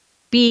 and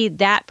be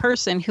that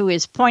person who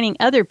is pointing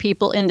other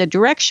people in the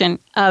direction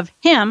of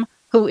him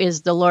who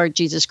is the Lord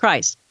Jesus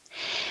Christ.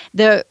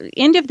 The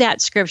end of that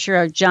scripture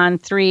of John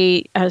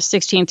 3,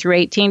 16 through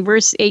 18,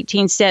 verse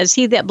 18 says,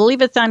 "He that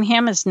believeth on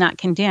him is not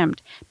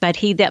condemned, but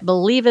he that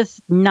believeth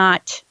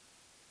not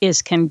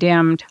is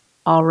condemned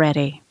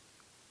already,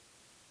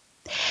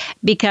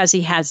 because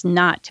he has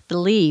not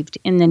believed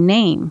in the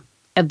name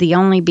of the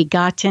only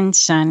begotten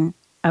Son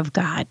of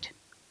God."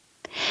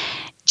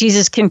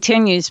 Jesus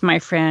continues, my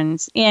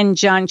friends, in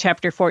John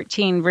chapter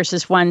 14,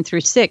 verses 1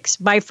 through 6,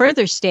 by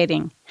further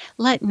stating,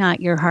 "Let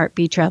not your heart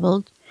be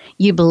troubled.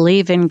 You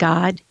believe in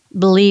God,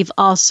 believe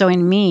also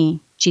in me,"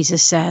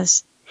 Jesus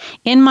says.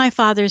 "In my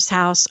Father's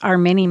house are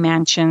many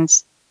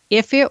mansions.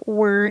 If it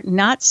were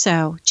not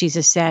so,"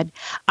 Jesus said,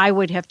 "I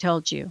would have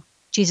told you."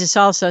 Jesus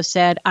also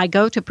said, "I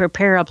go to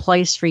prepare a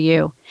place for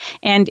you.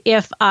 And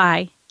if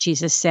I,"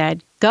 Jesus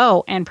said,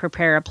 "go and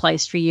prepare a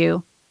place for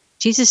you,"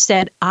 Jesus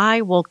said,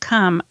 "I will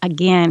come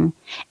again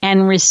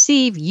and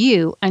receive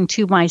you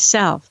unto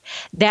myself,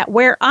 that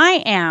where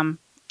I am,"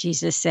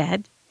 Jesus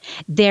said,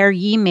 "there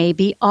ye may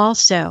be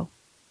also.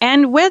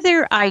 And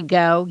whither I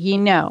go, ye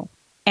know,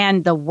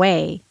 and the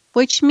way,"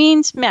 which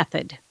means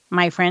method.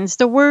 My friends,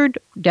 the word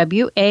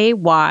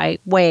W-A-Y,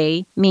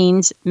 way,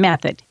 means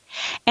method.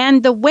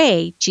 "And the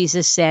way,"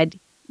 Jesus said,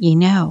 "ye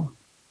know."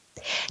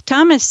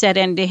 Thomas said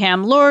unto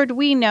him, "Lord,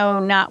 we know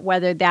not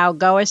whither thou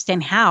goest,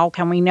 and how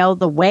can we know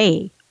the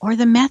way or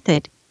the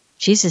method?"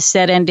 Jesus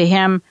said unto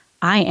him,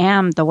 "I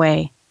am the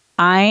way.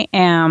 I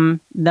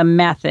am the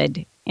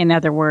method." In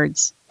other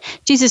words,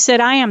 Jesus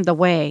said, "I am the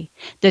way,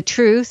 the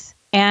truth,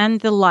 and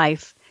the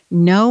life.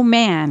 No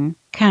man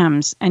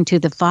comes unto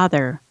the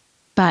Father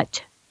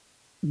but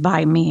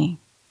by me."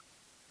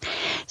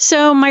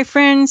 So, my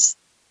friends,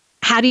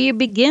 how do you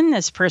begin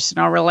this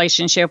personal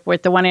relationship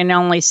with the one and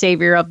only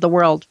Savior of the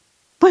world?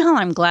 Well,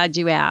 I'm glad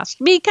you asked,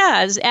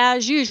 because,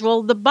 as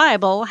usual, the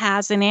Bible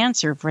has an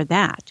answer for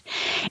that.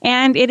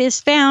 And it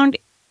is found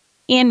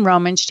in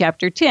Romans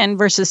chapter 10,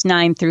 verses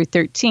 9 through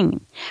 13,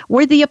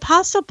 where the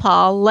Apostle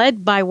Paul,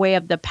 led by way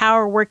of the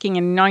power-working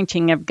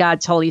anointing of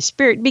God's Holy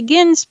Spirit,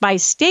 begins by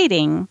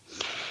stating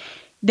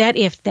that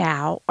if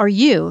thou or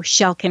you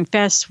shall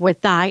confess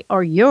with thy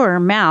or your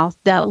mouth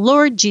the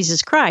Lord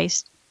Jesus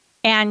Christ,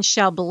 and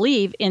shall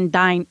believe in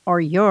thine or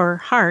your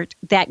heart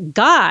that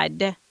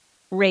God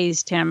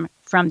raised him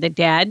from the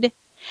dead,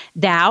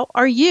 thou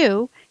or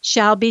you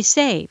shall be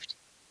saved.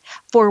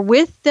 For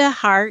with the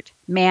heart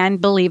man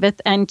believeth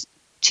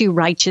unto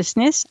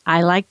righteousness,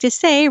 I like to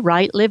say,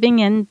 right living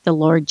in the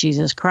Lord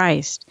Jesus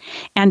Christ.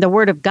 And the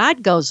word of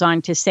God goes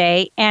on to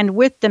say, and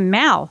with the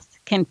mouth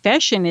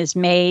confession is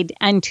made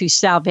unto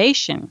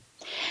salvation.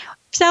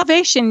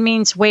 Salvation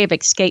means way of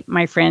escape,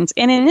 my friends.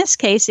 And in this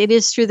case, it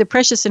is through the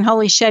precious and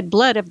holy shed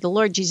blood of the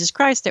Lord Jesus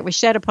Christ that was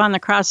shed upon the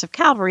cross of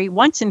Calvary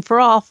once and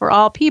for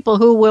all people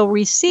who will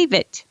receive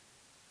it.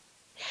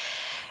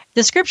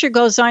 The scripture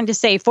goes on to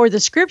say, "For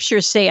the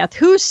scripture saith,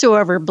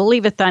 whosoever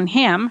believeth on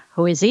him,"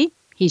 who is he?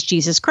 he's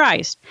Jesus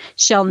Christ,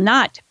 shall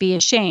not be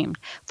ashamed.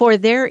 For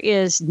there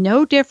is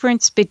no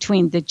difference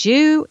between the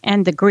Jew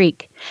and the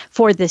Greek.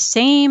 For the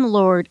same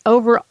Lord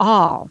over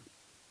all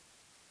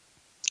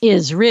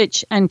is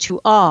rich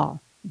unto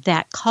all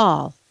that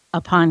call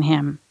upon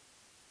him.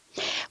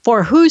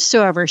 For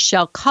whosoever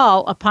shall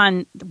call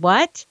upon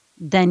what?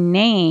 The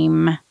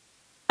name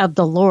of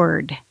the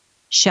Lord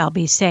shall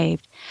be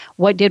saved.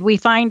 What did we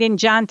find in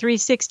John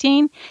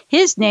 3:16?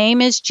 His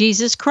name is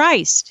Jesus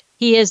Christ.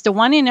 He is the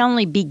one and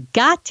only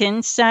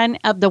begotten Son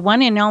of the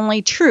one and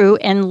only true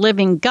and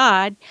living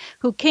God,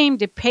 who came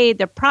to pay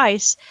the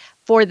price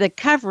for the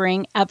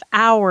covering of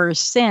our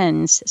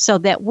sins, so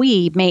that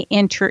we may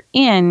enter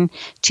in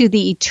to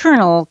the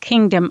eternal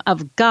kingdom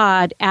of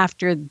God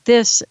after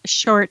this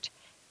short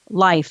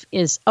life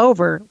is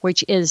over,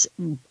 which is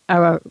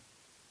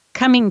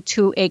coming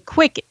to a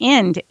quick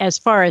end, as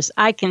far as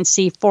I can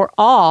see, for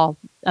all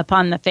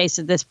upon the face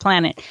of this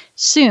planet,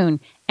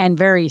 soon and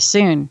very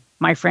soon,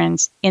 my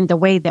friends, in the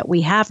way that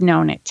we have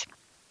known it,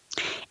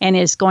 and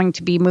is going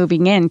to be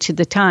moving into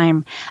the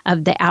time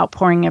of the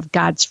outpouring of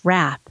God's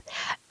wrath.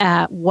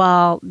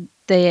 While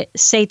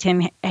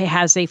Satan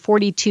has a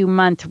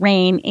 42-month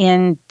reign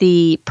in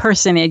the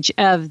personage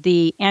of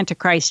the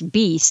Antichrist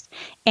beast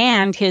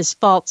and his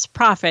false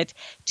prophet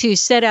to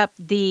set up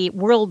the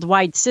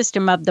worldwide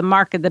system of the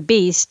mark of the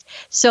beast,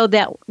 so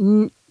that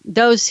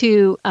those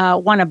who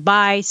want to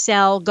buy,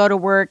 sell, go to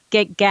work,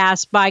 get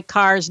gas, buy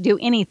cars, do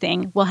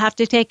anything, will have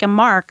to take a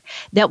mark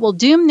that will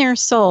doom their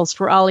souls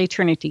for all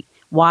eternity.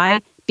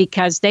 Why?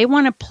 Because they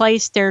want to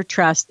place their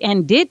trust,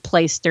 and did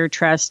place their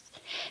trust,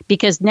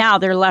 because now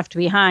they're left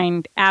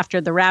behind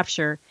after the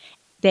rapture.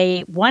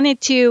 They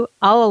wanted to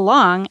all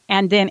along,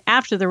 and then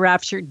after the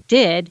rapture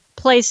did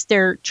place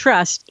their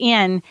trust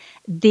in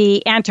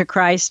the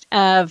Antichrist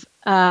of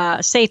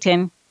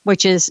Satan,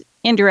 which is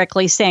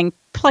indirectly saying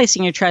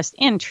placing your trust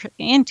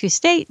into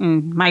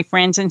Satan, my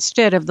friends,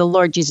 instead of the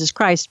Lord Jesus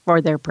Christ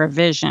for their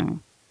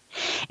provision.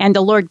 And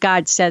the Lord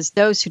God says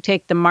those who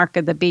take the mark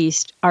of the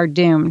beast are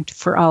doomed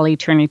for all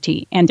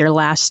eternity, and their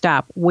last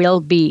stop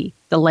will be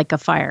the lake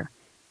of fire.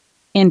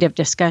 End of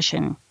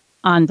discussion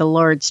on the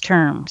Lord's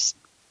terms.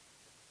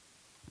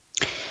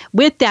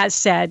 With that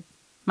said,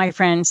 my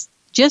friends,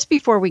 just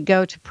before we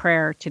go to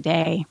prayer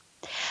today,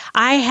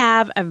 I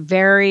have a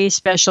very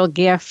special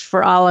gift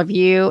for all of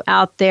you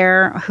out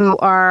there who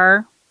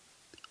are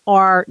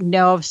or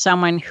know of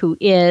someone who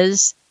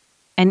is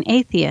an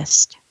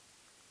atheist.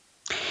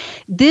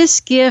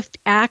 This gift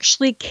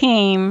actually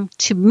came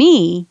to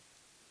me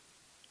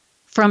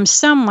from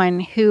someone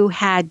who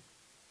had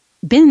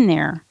been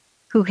there,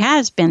 who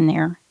has been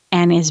there,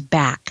 and is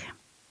back.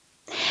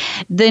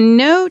 The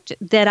note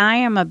that I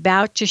am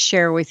about to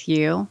share with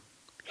you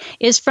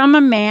is from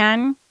a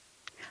man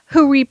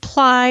who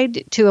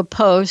replied to a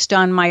post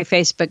on my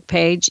Facebook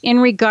page in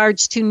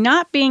regards to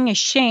not being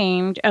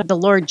ashamed of the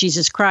Lord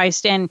Jesus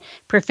Christ and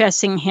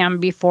professing him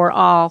before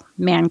all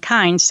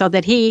mankind, so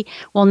that he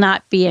will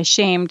not be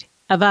ashamed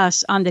of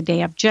us on the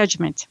day of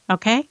judgment.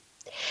 Okay?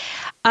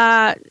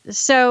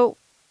 So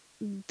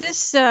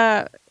this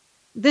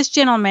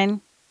gentleman,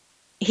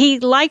 he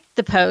liked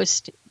the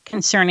post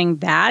concerning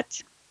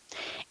that,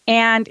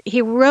 and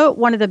he wrote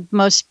one of the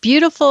most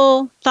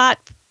beautiful,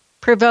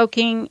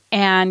 thought-provoking,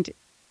 and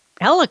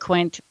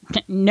eloquent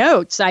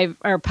notes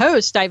or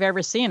posts I've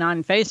ever seen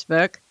on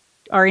Facebook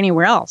or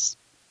anywhere else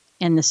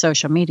in the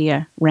social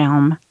media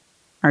realm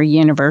or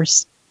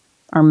universe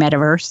or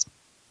metaverse.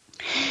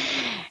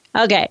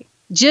 Okay,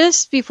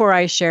 just before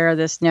I share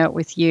this note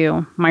with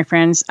you, my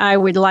friends, I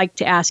would like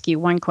to ask you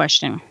one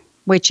question,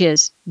 which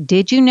is,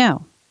 did you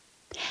know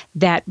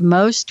that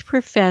most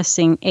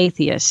professing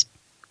atheists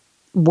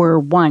were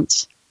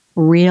once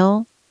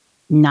real,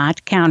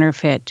 not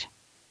counterfeit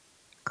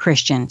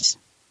Christians?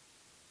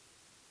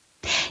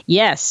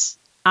 Yes,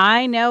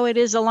 I know it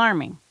is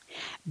alarming,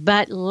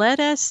 but let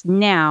us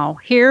now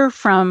hear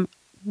from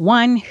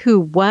one who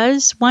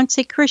was once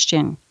a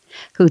Christian,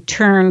 who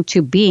turned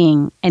to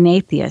being an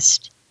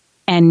atheist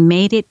and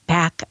made it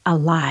back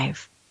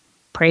alive.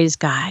 Praise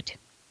God.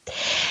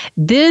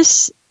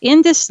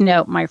 In this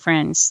note, my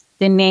friends,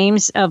 the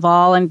names of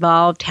all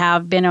involved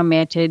have been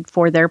omitted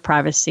for their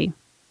privacy.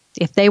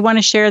 If they want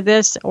to share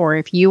this, or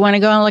if you want to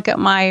go and look at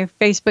my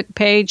Facebook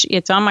page,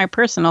 it's on my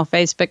personal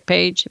Facebook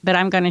page, but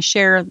I'm going to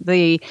share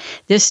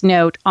this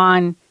note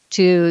on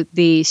to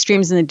the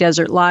Streams in the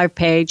Desert Live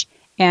page,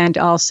 and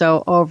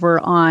also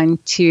over on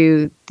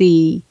to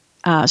the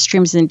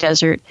Streams in the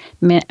Desert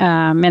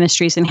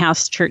Ministries and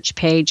House Church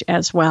page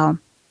as well.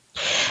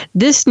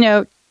 This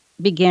note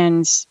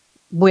begins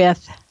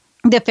with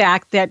the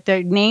fact that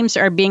the names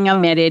are being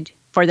omitted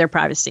for their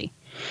privacy.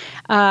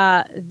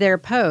 Their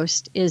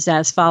post is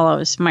as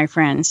follows, my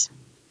friends,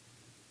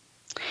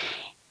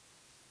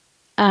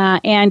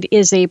 and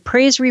is a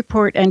praise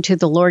report unto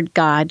the Lord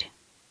God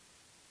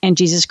and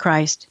Jesus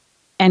Christ,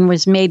 and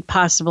was made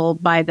possible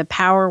by the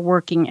power,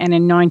 working, and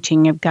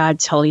anointing of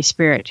God's Holy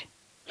Spirit,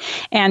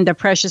 and the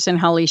precious and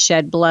holy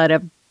shed blood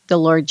of the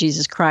Lord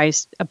Jesus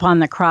Christ upon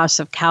the cross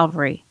of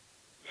Calvary,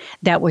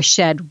 that was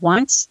shed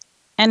once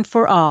and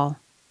for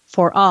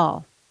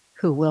all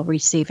who will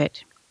receive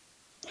it.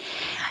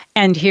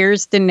 And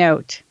here's the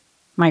note,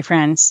 my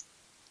friends,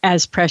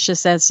 as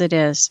precious as it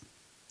is.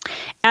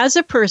 As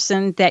a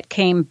person that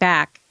came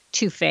back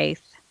to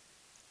faith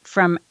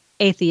from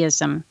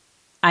atheism,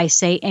 I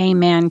say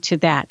amen to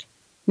that.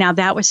 Now,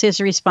 that was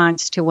his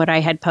response to what I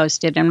had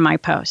posted in my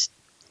post.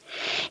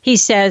 He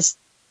says,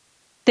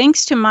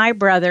 thanks to my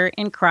brother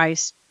in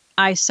Christ,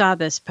 I saw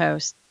this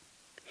post.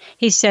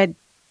 He said,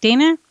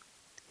 Dana,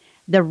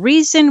 the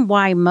reason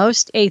why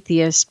most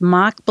atheists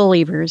mock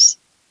believers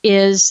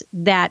is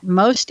that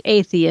most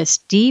atheists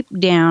deep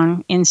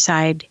down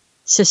inside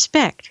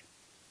suspect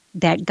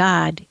that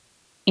God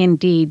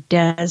indeed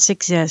does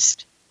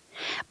exist,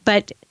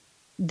 but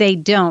they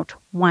don't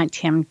want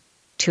him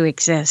to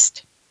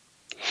exist.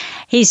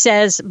 He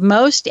says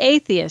most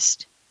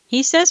atheists,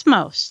 he says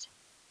most,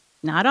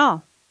 not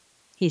all.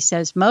 He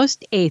says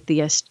most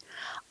atheists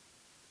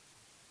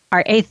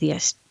are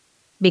atheists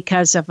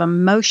because of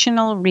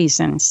emotional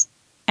reasons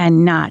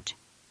and not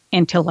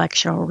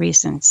intellectual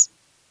reasons.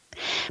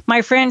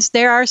 My friends,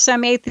 there are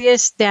some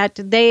atheists that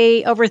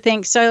they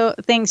overthink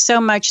things so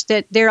much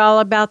that they're all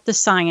about the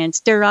science.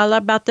 They're all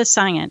about the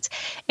science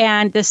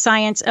and the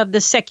science of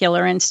the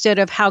secular instead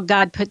of how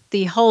God put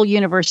the whole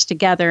universe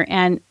together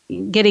and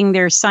getting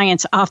their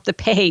science off the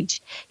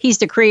page. He's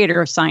the creator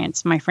of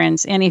science, my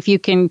friends. And if you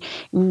can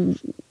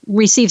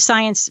receive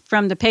science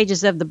from the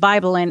pages of the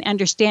Bible and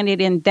understand it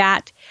in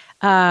that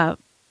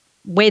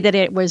way that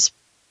it was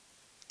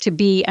to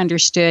be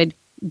understood,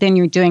 then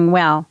you're doing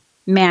well.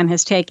 Man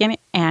has taken it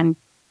and,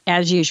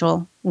 as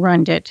usual,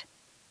 ruined it,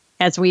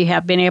 as we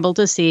have been able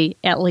to see,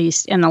 at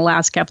least in the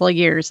last couple of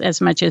years,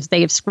 as much as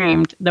they've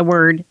screamed the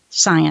word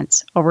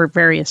science over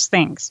various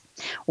things.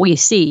 We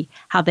see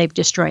how they've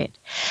destroyed it.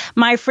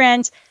 My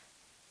friends,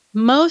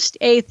 most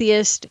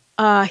atheists,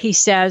 he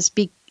says,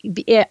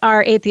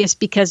 are atheists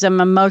because of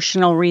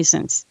emotional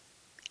reasons.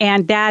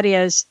 And that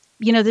is,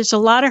 there's a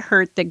lot of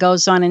hurt that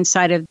goes on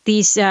inside of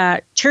these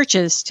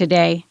churches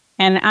today.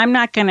 And I'm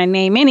not going to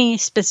name any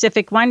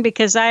specific one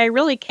because I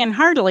really can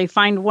hardly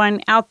find one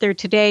out there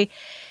today.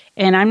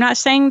 And I'm not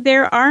saying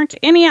there aren't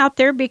any out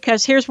there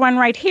because here's one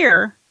right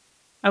here,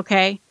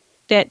 okay,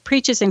 that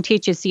preaches and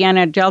teaches the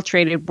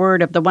unadulterated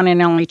word of the one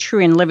and only true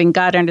and living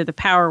God under the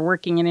power,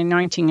 working, and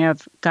anointing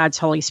of God's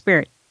Holy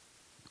Spirit.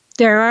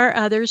 There are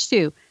others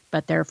too,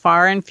 but they're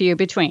far and few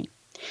between.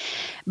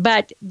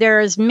 But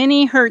there's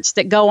many hurts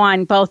that go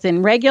on both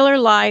in regular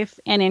life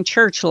and in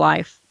church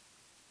life,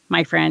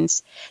 my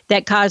friends,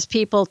 that cause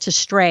people to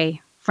stray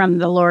from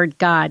the Lord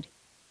God.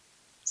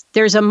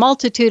 There's a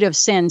multitude of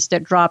sins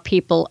that draw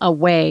people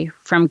away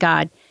from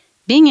God.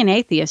 Being an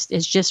atheist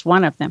is just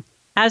one of them.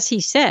 As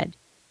he said,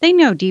 they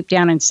know deep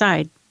down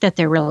inside that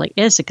there really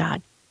is a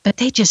God, but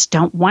they just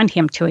don't want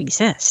him to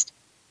exist,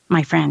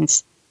 my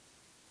friends.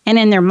 And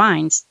in their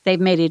minds, they've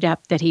made it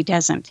up that he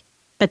doesn't.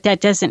 But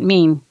that doesn't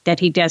mean that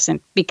he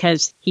doesn't,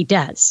 because he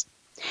does.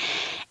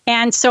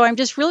 And so I'm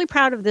just really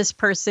proud of this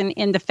person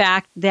in the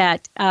fact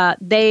that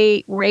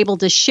they were able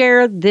to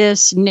share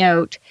this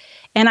note.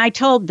 And I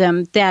told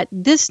them that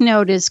this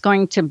note is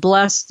going to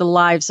bless the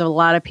lives of a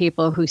lot of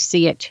people who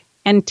see it.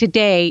 And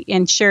today,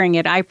 in sharing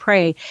it, I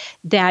pray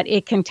that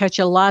it can touch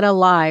a lot of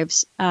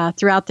lives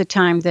throughout the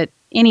time that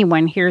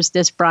anyone hears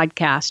this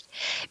broadcast.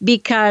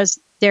 Because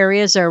there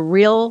is a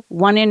real,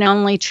 one and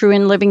only true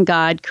and living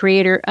God,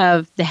 creator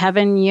of the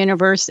heaven,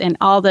 universe, and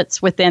all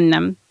that's within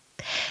them.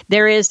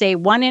 There is a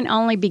one and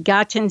only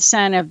begotten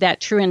Son of that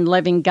true and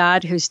living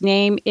God, whose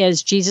name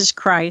is Jesus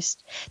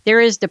Christ. There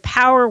is the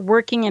power,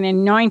 working, and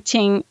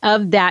anointing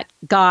of that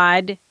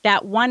God,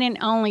 that one and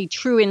only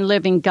true and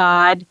living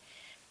God.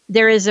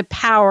 There is a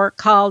power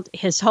called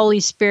his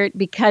Holy Spirit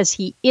because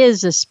he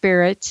is a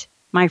spirit,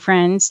 my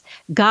friends.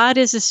 God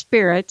is a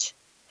spirit.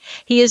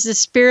 He is the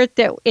spirit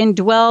that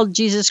indwelled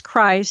Jesus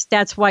Christ.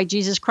 That's why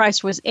Jesus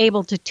Christ was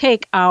able to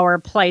take our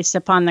place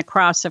upon the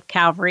cross of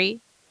Calvary.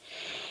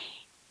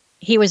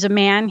 He was a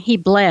man, he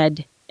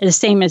bled the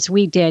same as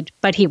we did,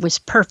 but he was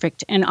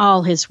perfect in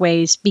all his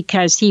ways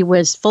because he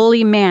was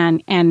fully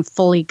man and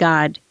fully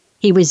God.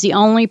 He was the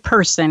only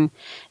person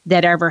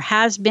that ever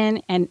has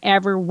been and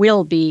ever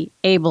will be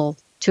able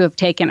to have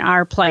taken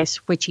our place,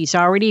 which he's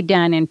already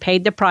done and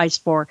paid the price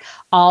for.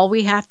 All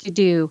we have to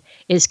do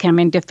is come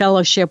into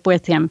fellowship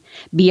with him,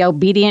 be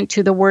obedient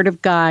to the word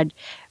of God,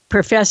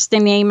 profess the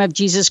name of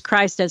Jesus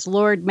Christ as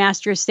Lord,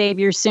 Master,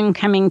 Savior, soon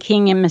coming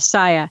King and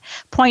Messiah.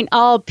 Point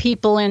all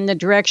people in the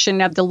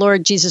direction of the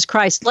Lord Jesus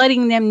Christ,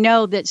 letting them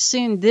know that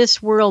soon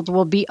this world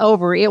will be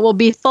over. It will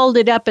be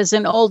folded up as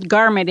an old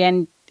garment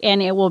and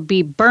it will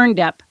be burned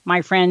up,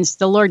 my friends.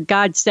 The Lord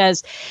God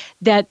says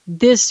that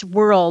this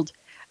world,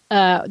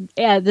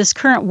 this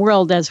current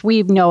world as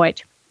we know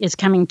it, is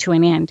coming to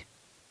an end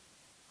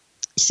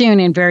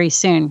soon and very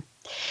soon.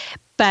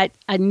 But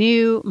a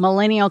new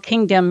millennial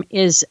kingdom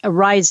is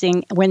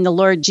arising when the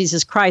Lord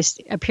Jesus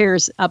Christ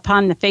appears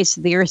upon the face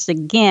of the earth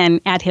again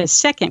at his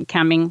second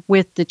coming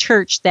with the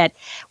church that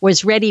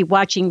was ready,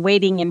 watching,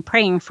 waiting, and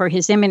praying for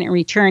his imminent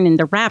return in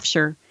the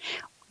rapture.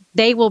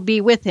 They will be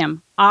with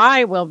him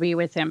I will be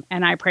with him,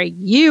 and I pray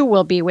you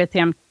will be with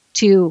him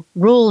to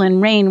rule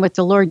and reign with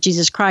the Lord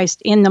Jesus Christ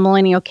in the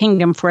millennial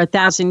kingdom for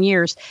 1,000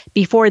 years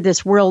before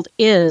this world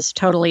is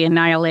totally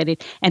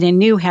annihilated and a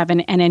new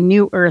heaven and a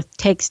new earth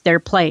takes their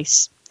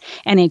place.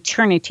 And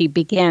eternity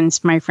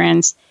begins, my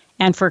friends.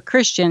 And for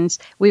Christians,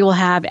 we will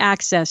have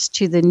access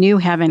to the new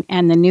heaven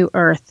and the new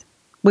earth.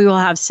 We will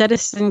have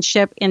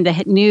citizenship in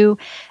the new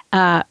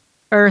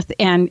earth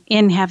and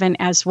in heaven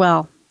as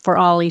well for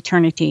all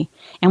eternity.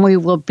 And we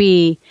will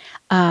be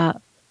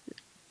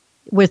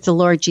with the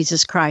Lord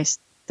Jesus Christ,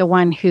 the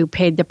one who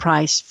paid the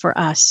price for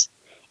us.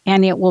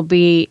 And it will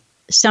be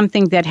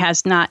something that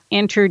has not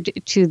entered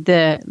to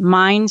the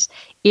minds,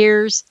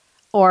 ears,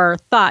 or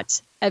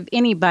thoughts of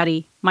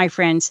anybody, my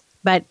friends,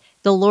 but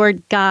the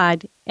Lord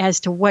God, as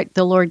to what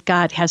the Lord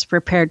God has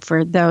prepared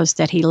for those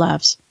that he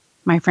loves.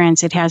 My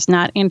friends, it has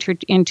not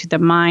entered into the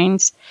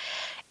minds,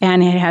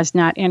 and it has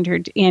not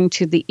entered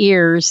into the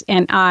ears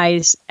and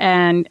eyes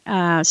and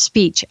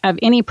speech of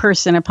any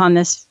person upon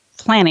this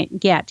planet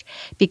yet,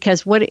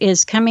 because what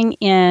is coming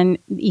in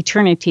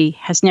eternity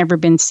has never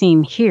been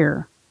seen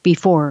here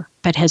before,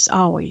 but has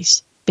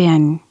always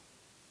been.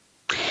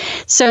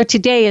 So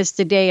today is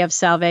the day of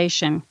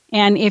salvation.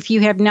 And if you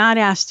have not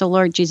asked the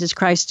Lord Jesus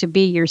Christ to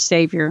be your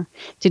Savior,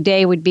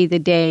 today would be the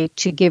day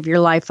to give your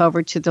life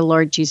over to the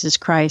Lord Jesus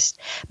Christ.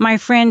 My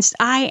friends,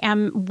 I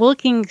am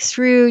looking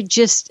through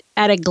just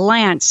at a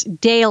glance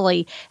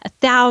daily,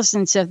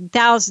 thousands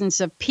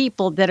of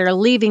people that are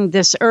leaving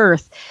this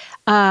earth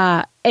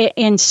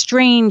in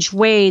strange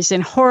ways,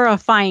 in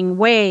horrifying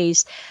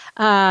ways.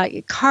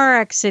 Car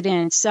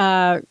accidents,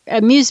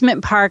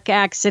 amusement park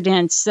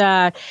accidents,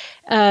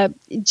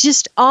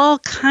 just all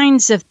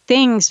kinds of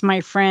things,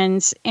 my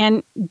friends,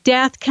 and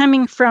death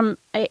coming from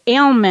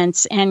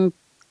ailments and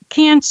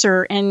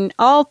cancer and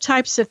all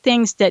types of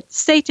things that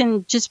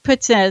Satan just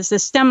puts as a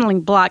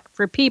stumbling block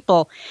for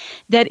people,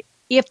 that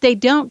if they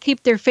don't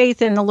keep their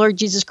faith in the Lord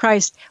Jesus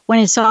Christ, when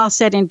it's all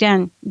said and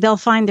done, they'll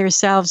find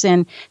themselves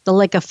in the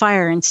lake of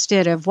fire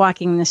instead of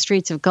walking the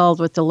streets of gold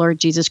with the Lord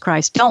Jesus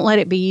Christ. Don't let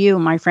it be you,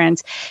 my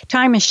friends.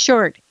 Time is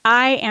short.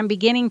 I am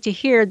beginning to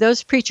hear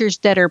those preachers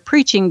that are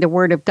preaching the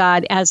word of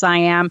God, as I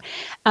am,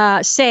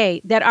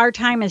 say that our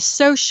time is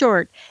so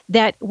short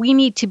that we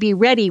need to be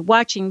ready,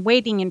 watching,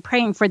 waiting, and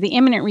praying for the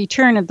imminent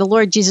return of the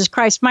Lord Jesus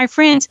Christ. My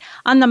friends,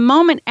 on the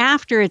moment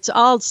after it's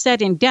all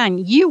said and done,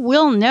 you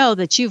will know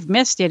that you've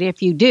missed it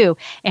if you do.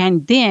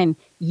 And then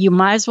you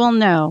might as well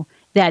know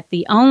that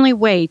the only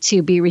way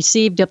to be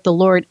received of the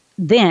Lord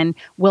then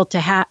will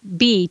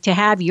be to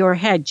have your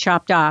head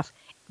chopped off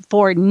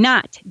for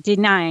not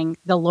denying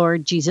the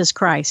Lord Jesus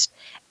Christ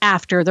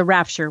after the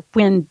rapture,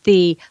 when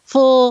the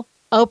full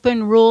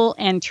open rule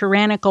and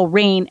tyrannical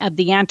reign of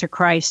the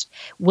Antichrist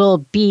will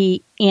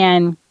be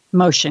in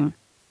motion.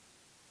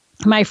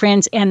 My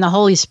friends, and the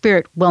Holy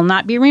Spirit will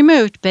not be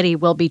removed, but he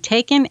will be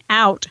taken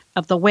out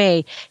of the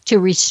way to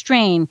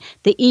restrain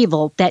the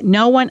evil that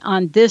no one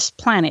on this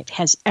planet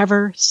has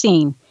ever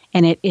seen,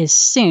 and it is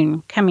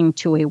soon coming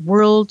to a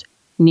world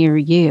near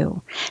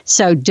you.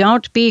 So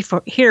don't be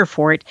here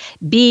for it.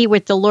 Be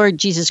with the Lord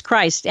Jesus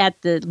Christ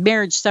at the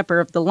marriage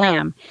supper of the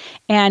Lamb,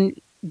 and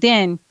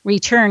then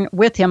return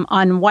with him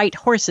on white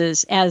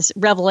horses, as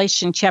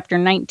Revelation chapter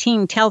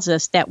 19 tells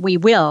us that we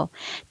will,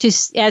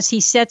 as he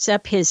sets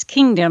up his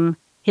kingdom,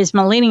 his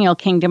millennial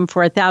kingdom,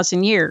 for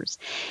 1,000 years.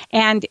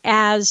 And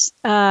as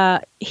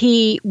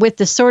he, with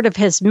the sword of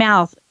his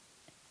mouth,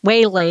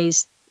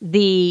 waylays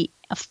the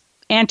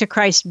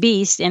Antichrist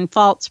beast and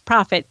false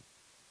prophet,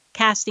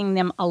 casting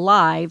them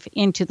alive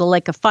into the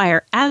lake of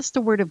fire, as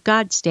the word of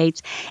God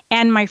states,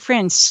 and, my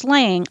friends,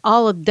 slaying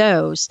all of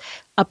those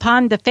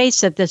upon the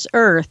face of this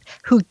earth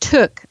who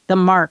took the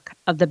mark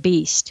of the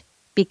beast,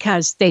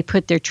 because they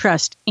put their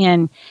trust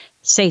in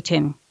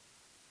Satan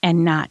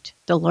and not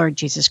the Lord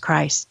Jesus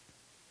Christ.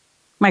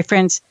 My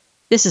friends,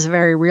 this is a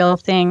very real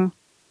thing,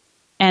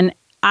 and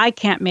I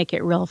can't make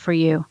it real for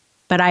you,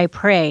 but I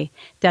pray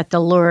that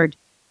the Lord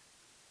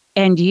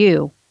and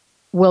you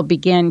will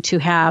begin to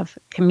have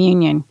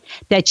communion,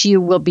 that you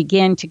will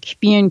begin to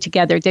commune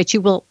together, that you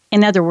will,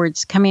 in other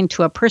words, come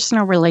into a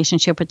personal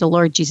relationship with the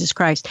Lord Jesus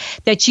Christ,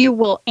 that you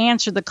will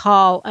answer the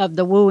call of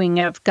the wooing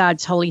of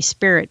God's Holy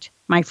Spirit,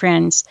 my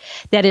friends,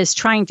 that is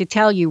trying to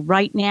tell you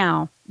right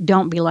now,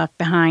 don't be left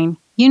behind.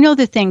 You know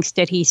the things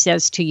that he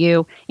says to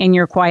you in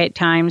your quiet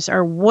times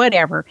or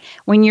whatever.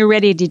 When you're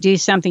ready to do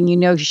something you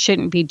know you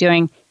shouldn't be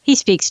doing, he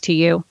speaks to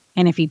you.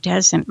 And if he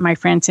doesn't, my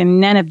friends, and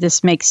none of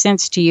this makes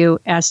sense to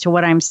you as to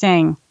what I'm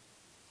saying,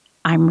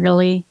 I'm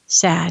really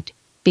sad,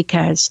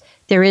 because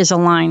there is a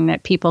line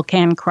that people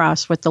can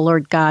cross with the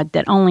Lord God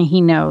that only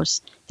he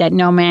knows, that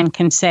no man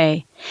can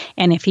say.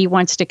 And if he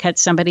wants to cut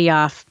somebody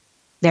off,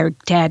 they're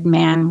dead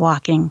man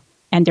walking,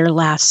 and their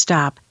last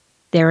stop,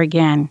 there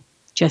again,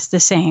 just the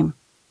same,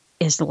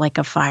 is the lake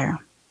of fire.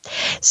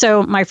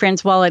 So, my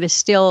friends, while it is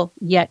still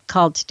yet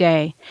called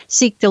today,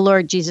 seek the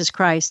Lord Jesus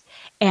Christ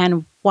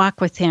and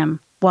walk with him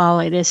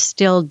while it is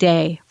still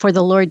day. For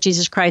the Lord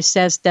Jesus Christ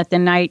says that the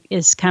night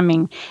is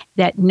coming,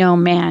 that no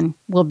man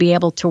will be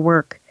able to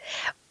work.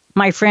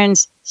 My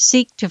friends,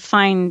 seek to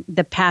find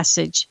the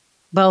passage,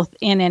 both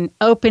in an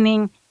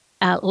opening,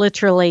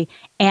 literally,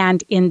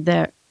 and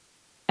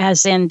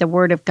as in the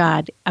Word of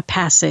God, a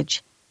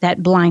passage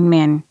that blind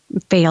men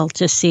fail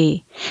to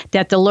see.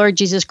 That the Lord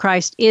Jesus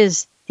Christ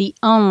is the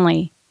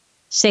only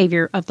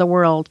Savior of the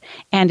world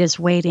and is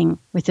waiting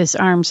with his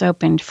arms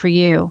opened for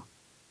you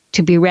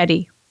to be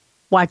ready,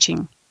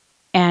 watching,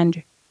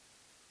 and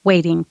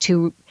waiting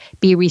to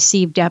be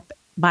received up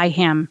by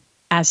him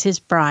as his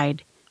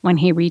bride when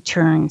he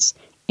returns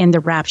in the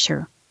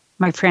rapture.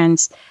 My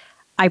friends,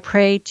 I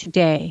pray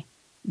today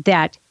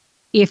that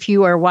if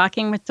you are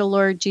walking with the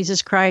Lord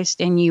Jesus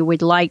Christ and you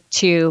would like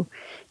to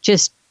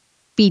just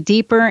be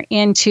deeper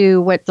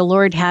into what the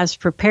Lord has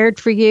prepared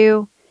for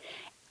you,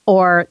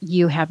 or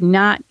you have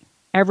not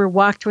ever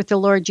walked with the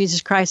Lord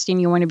Jesus Christ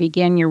and you want to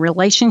begin your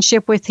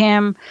relationship with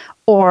him,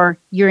 or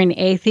you're an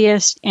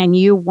atheist and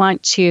you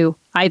want to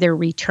either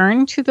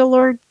return to the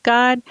Lord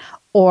God,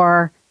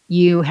 or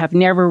you have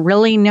never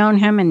really known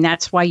him and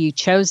that's why you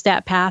chose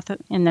that path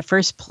in the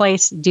first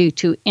place due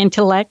to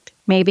intellect,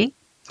 maybe,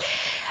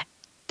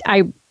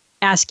 I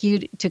ask you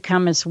to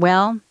come as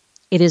well.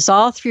 It is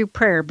all through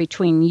prayer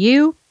between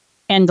you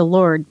and the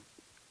Lord.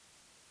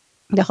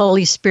 The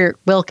Holy Spirit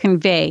will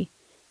convey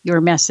your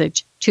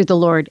message to the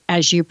Lord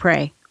as you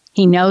pray.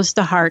 He knows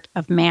the heart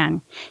of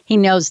man. He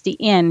knows the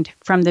end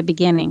from the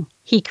beginning.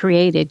 He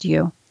created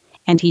you,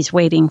 and he's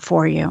waiting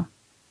for you.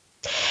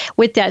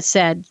 With that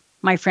said,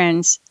 my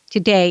friends,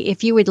 today,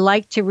 if you would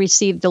like to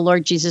receive the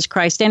Lord Jesus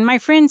Christ, and my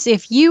friends,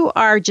 if you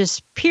are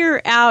just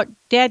pure out,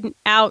 dead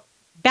out,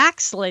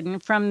 backslidden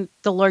from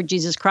the Lord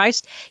Jesus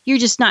Christ, you're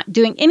just not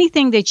doing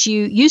anything that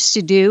you used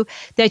to do,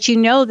 that you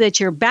know that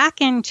you're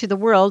back into the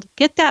world,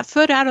 get that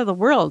foot out of the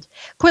world.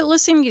 Quit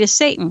listening to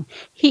Satan.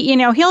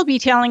 He'll be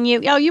telling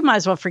you, oh, you might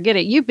as well forget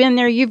it. You've been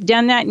there, you've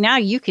done that, now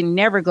you can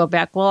never go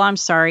back. Well, I'm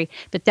sorry,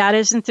 but that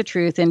isn't the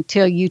truth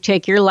until you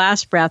take your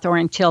last breath or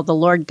until the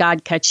Lord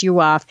God cuts you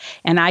off.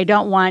 And I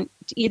don't want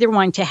either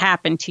one to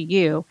happen to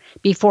you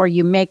before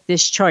you make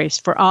this choice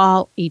for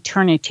all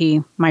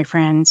eternity, my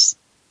friends.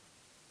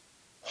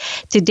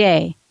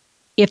 Today,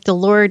 if the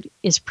Lord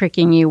is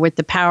pricking you with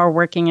the power,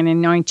 working, and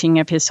anointing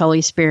of his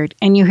Holy Spirit,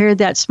 and you hear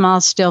that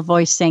small, still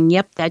voice saying,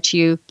 yep, that's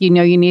you, you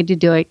know you need to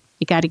do it,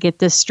 you got to get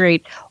this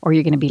straight, or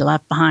you're going to be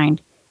left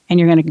behind, and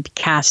you're going to be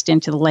cast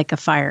into the lake of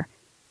fire.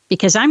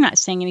 Because I'm not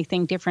saying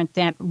anything different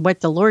than what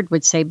the Lord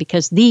would say,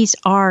 because these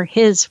are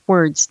his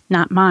words,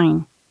 not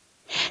mine.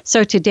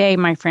 So today,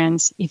 my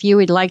friends, if you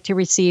would like to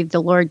receive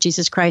the Lord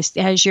Jesus Christ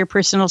as your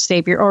personal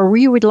Savior, or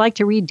you would like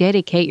to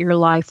rededicate your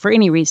life for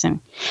any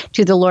reason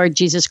to the Lord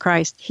Jesus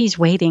Christ, he's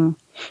waiting.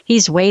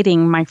 He's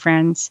waiting, my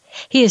friends.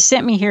 He has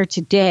sent me here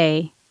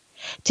today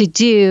to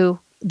do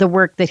the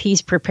work that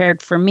he's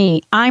prepared for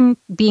me. I'm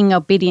being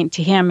obedient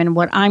to him in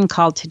what I'm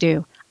called to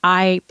do.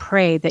 I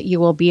pray that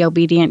you will be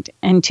obedient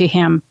unto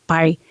him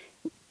by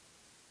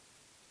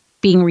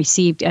being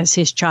received as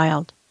his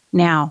child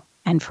now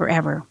and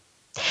forever.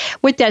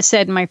 With that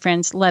said, my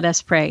friends, let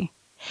us pray.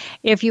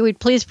 If you would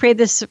please pray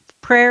this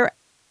prayer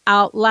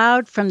out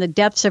loud from the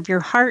depths of your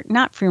heart,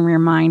 not from your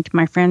mind,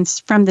 my friends,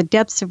 from the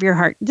depths of your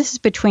heart. This is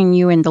between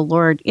you and the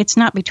Lord. It's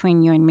not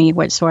between you and me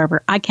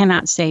whatsoever. I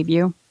cannot save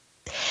you.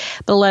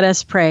 But let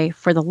us pray,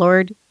 for the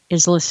Lord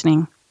is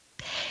listening.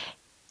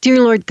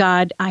 Dear Lord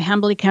God, I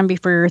humbly come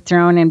before your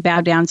throne and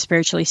bow down,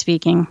 spiritually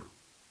speaking.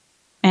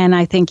 And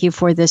I thank you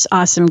for this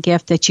awesome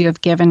gift that you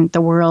have given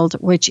the world,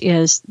 which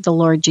is the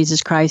Lord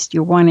Jesus Christ,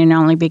 your one and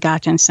only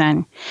begotten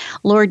Son.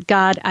 Lord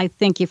God, I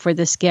thank you for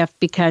this gift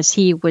because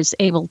he was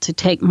able to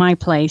take my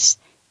place,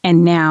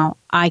 and now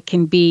I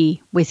can be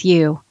with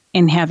you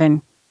in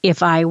heaven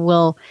if I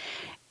will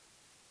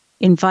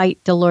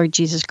invite the Lord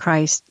Jesus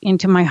Christ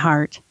into my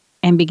heart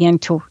and begin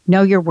to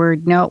know your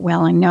word, know it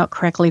well, and know it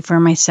correctly for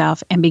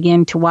myself, and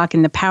begin to walk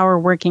in the power,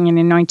 working, and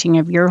anointing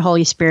of your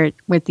Holy Spirit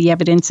with the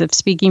evidence of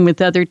speaking with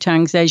other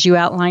tongues as you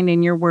outlined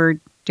in your word,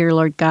 dear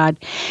Lord God,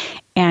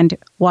 and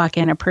walk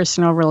in a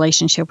personal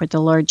relationship with the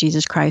Lord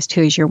Jesus Christ,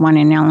 who is your one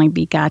and only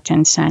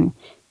begotten Son.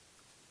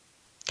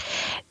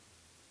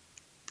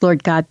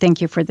 Lord God, thank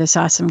you for this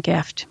awesome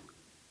gift.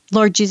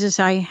 Lord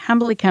Jesus, I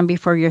humbly come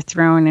before your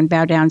throne and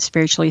bow down,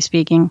 spiritually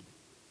speaking.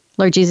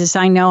 Lord Jesus,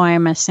 I know I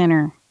am a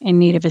sinner in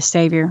need of a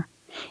Savior.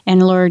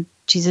 And Lord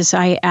Jesus,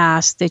 I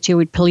ask that you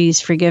would please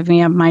forgive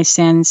me of my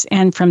sins,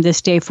 and from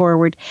this day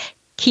forward,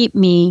 keep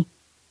me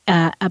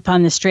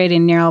upon the straight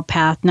and narrow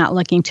path, not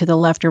looking to the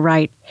left or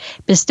right.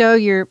 Bestow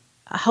your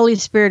Holy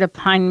Spirit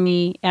upon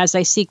me as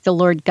I seek the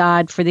Lord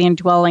God for the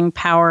indwelling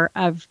power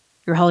of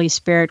your Holy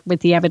Spirit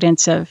with the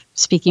evidence of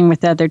speaking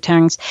with other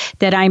tongues,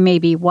 that I may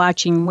be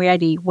watching,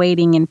 ready,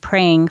 waiting, and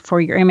praying for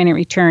your imminent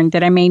return,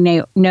 that I may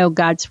know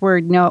God's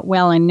word, know it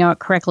well, and know it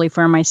correctly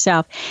for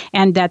myself,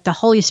 and that the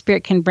Holy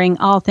Spirit can bring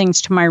all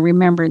things to my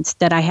remembrance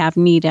that I have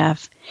need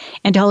of.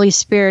 And Holy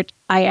Spirit,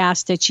 I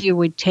ask that you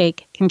would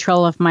take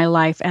control of my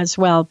life as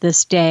well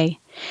this day,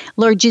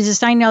 Lord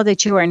Jesus, I know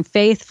that you are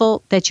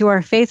faithful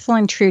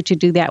and true to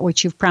do that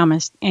which you've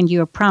promised. And you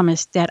have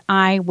promised that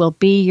I will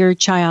be your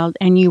child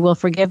and you will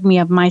forgive me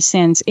of my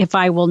sins if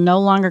I will no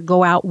longer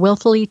go out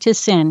willfully to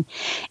sin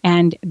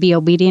and be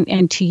obedient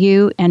unto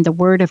you and the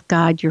word of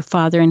God, your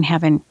Father in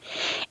heaven.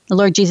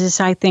 Lord Jesus,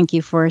 I thank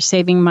you for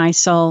saving my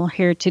soul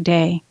here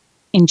today.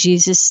 In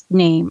Jesus'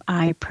 name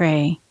I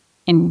pray.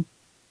 And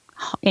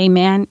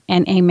amen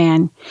and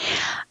amen.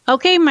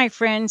 Okay, my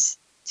friends,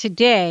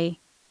 today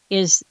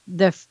is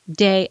the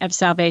day of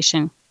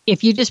salvation.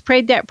 If you just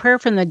prayed that prayer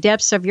from the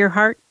depths of your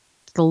heart,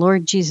 the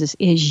Lord Jesus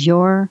is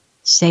your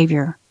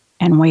Savior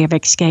and way of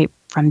escape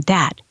from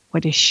that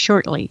what is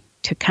shortly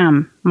to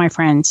come, my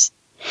friends.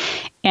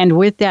 And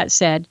with that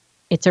said,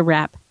 it's a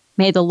wrap.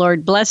 May the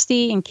Lord bless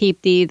thee and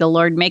keep thee. The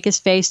Lord make his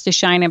face to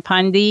shine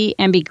upon thee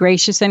and be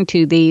gracious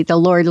unto thee. The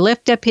Lord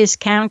lift up his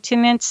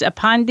countenance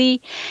upon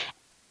thee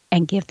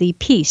and give thee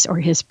peace, or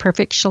his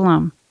perfect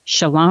shalom.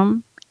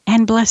 Shalom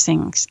and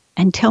blessings.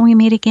 Until we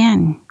meet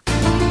again.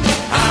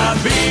 I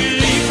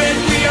believe that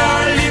we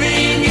are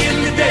living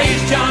in the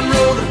days John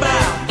wrote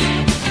about.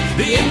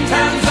 The end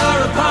times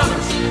are upon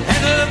us,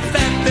 and of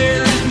that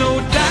there is no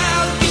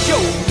doubt. Get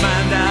your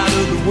mind out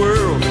of the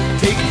world.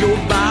 Take your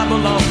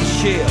Bible off the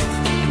shelf.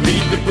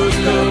 Read the book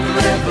of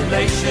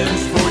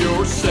Revelations for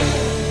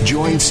yourself.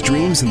 Join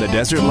Streams in the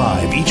Desert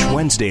Live each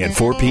Wednesday at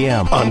 4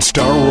 p.m. on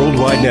Star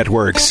Worldwide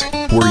Networks,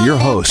 where your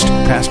host,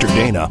 Pastor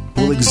Dana,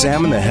 will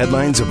examine the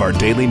headlines of our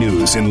daily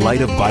news in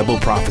light of Bible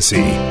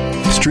prophecy.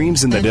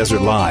 Streams in the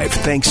Desert Live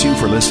thanks you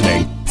for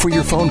listening, for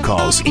your phone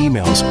calls,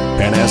 emails,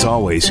 and as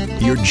always,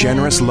 your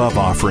generous love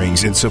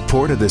offerings in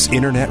support of this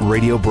internet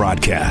radio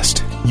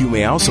broadcast. You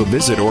may also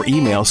visit or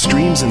email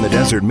Streams in the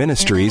Desert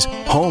Ministries,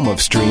 home of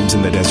Streams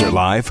in the Desert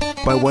Live,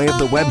 by way of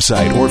the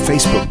website or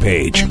Facebook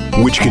page,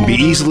 which can be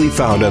easily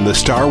found on the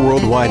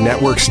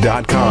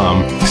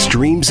StarWorldWideNetworks.com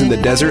Streams in the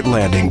Desert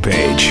landing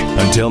page.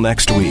 Until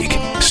next week,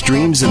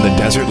 Streams in the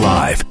Desert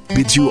Live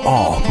bids you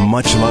all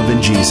much love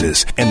in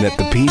Jesus, and that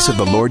the peace of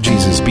the Lord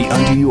Jesus be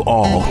unto you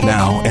all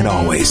now and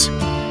always.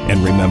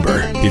 And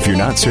remember, if you're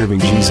not serving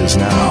Jesus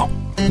now,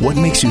 what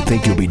makes you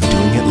think you'll be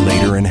doing it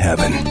later in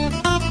heaven?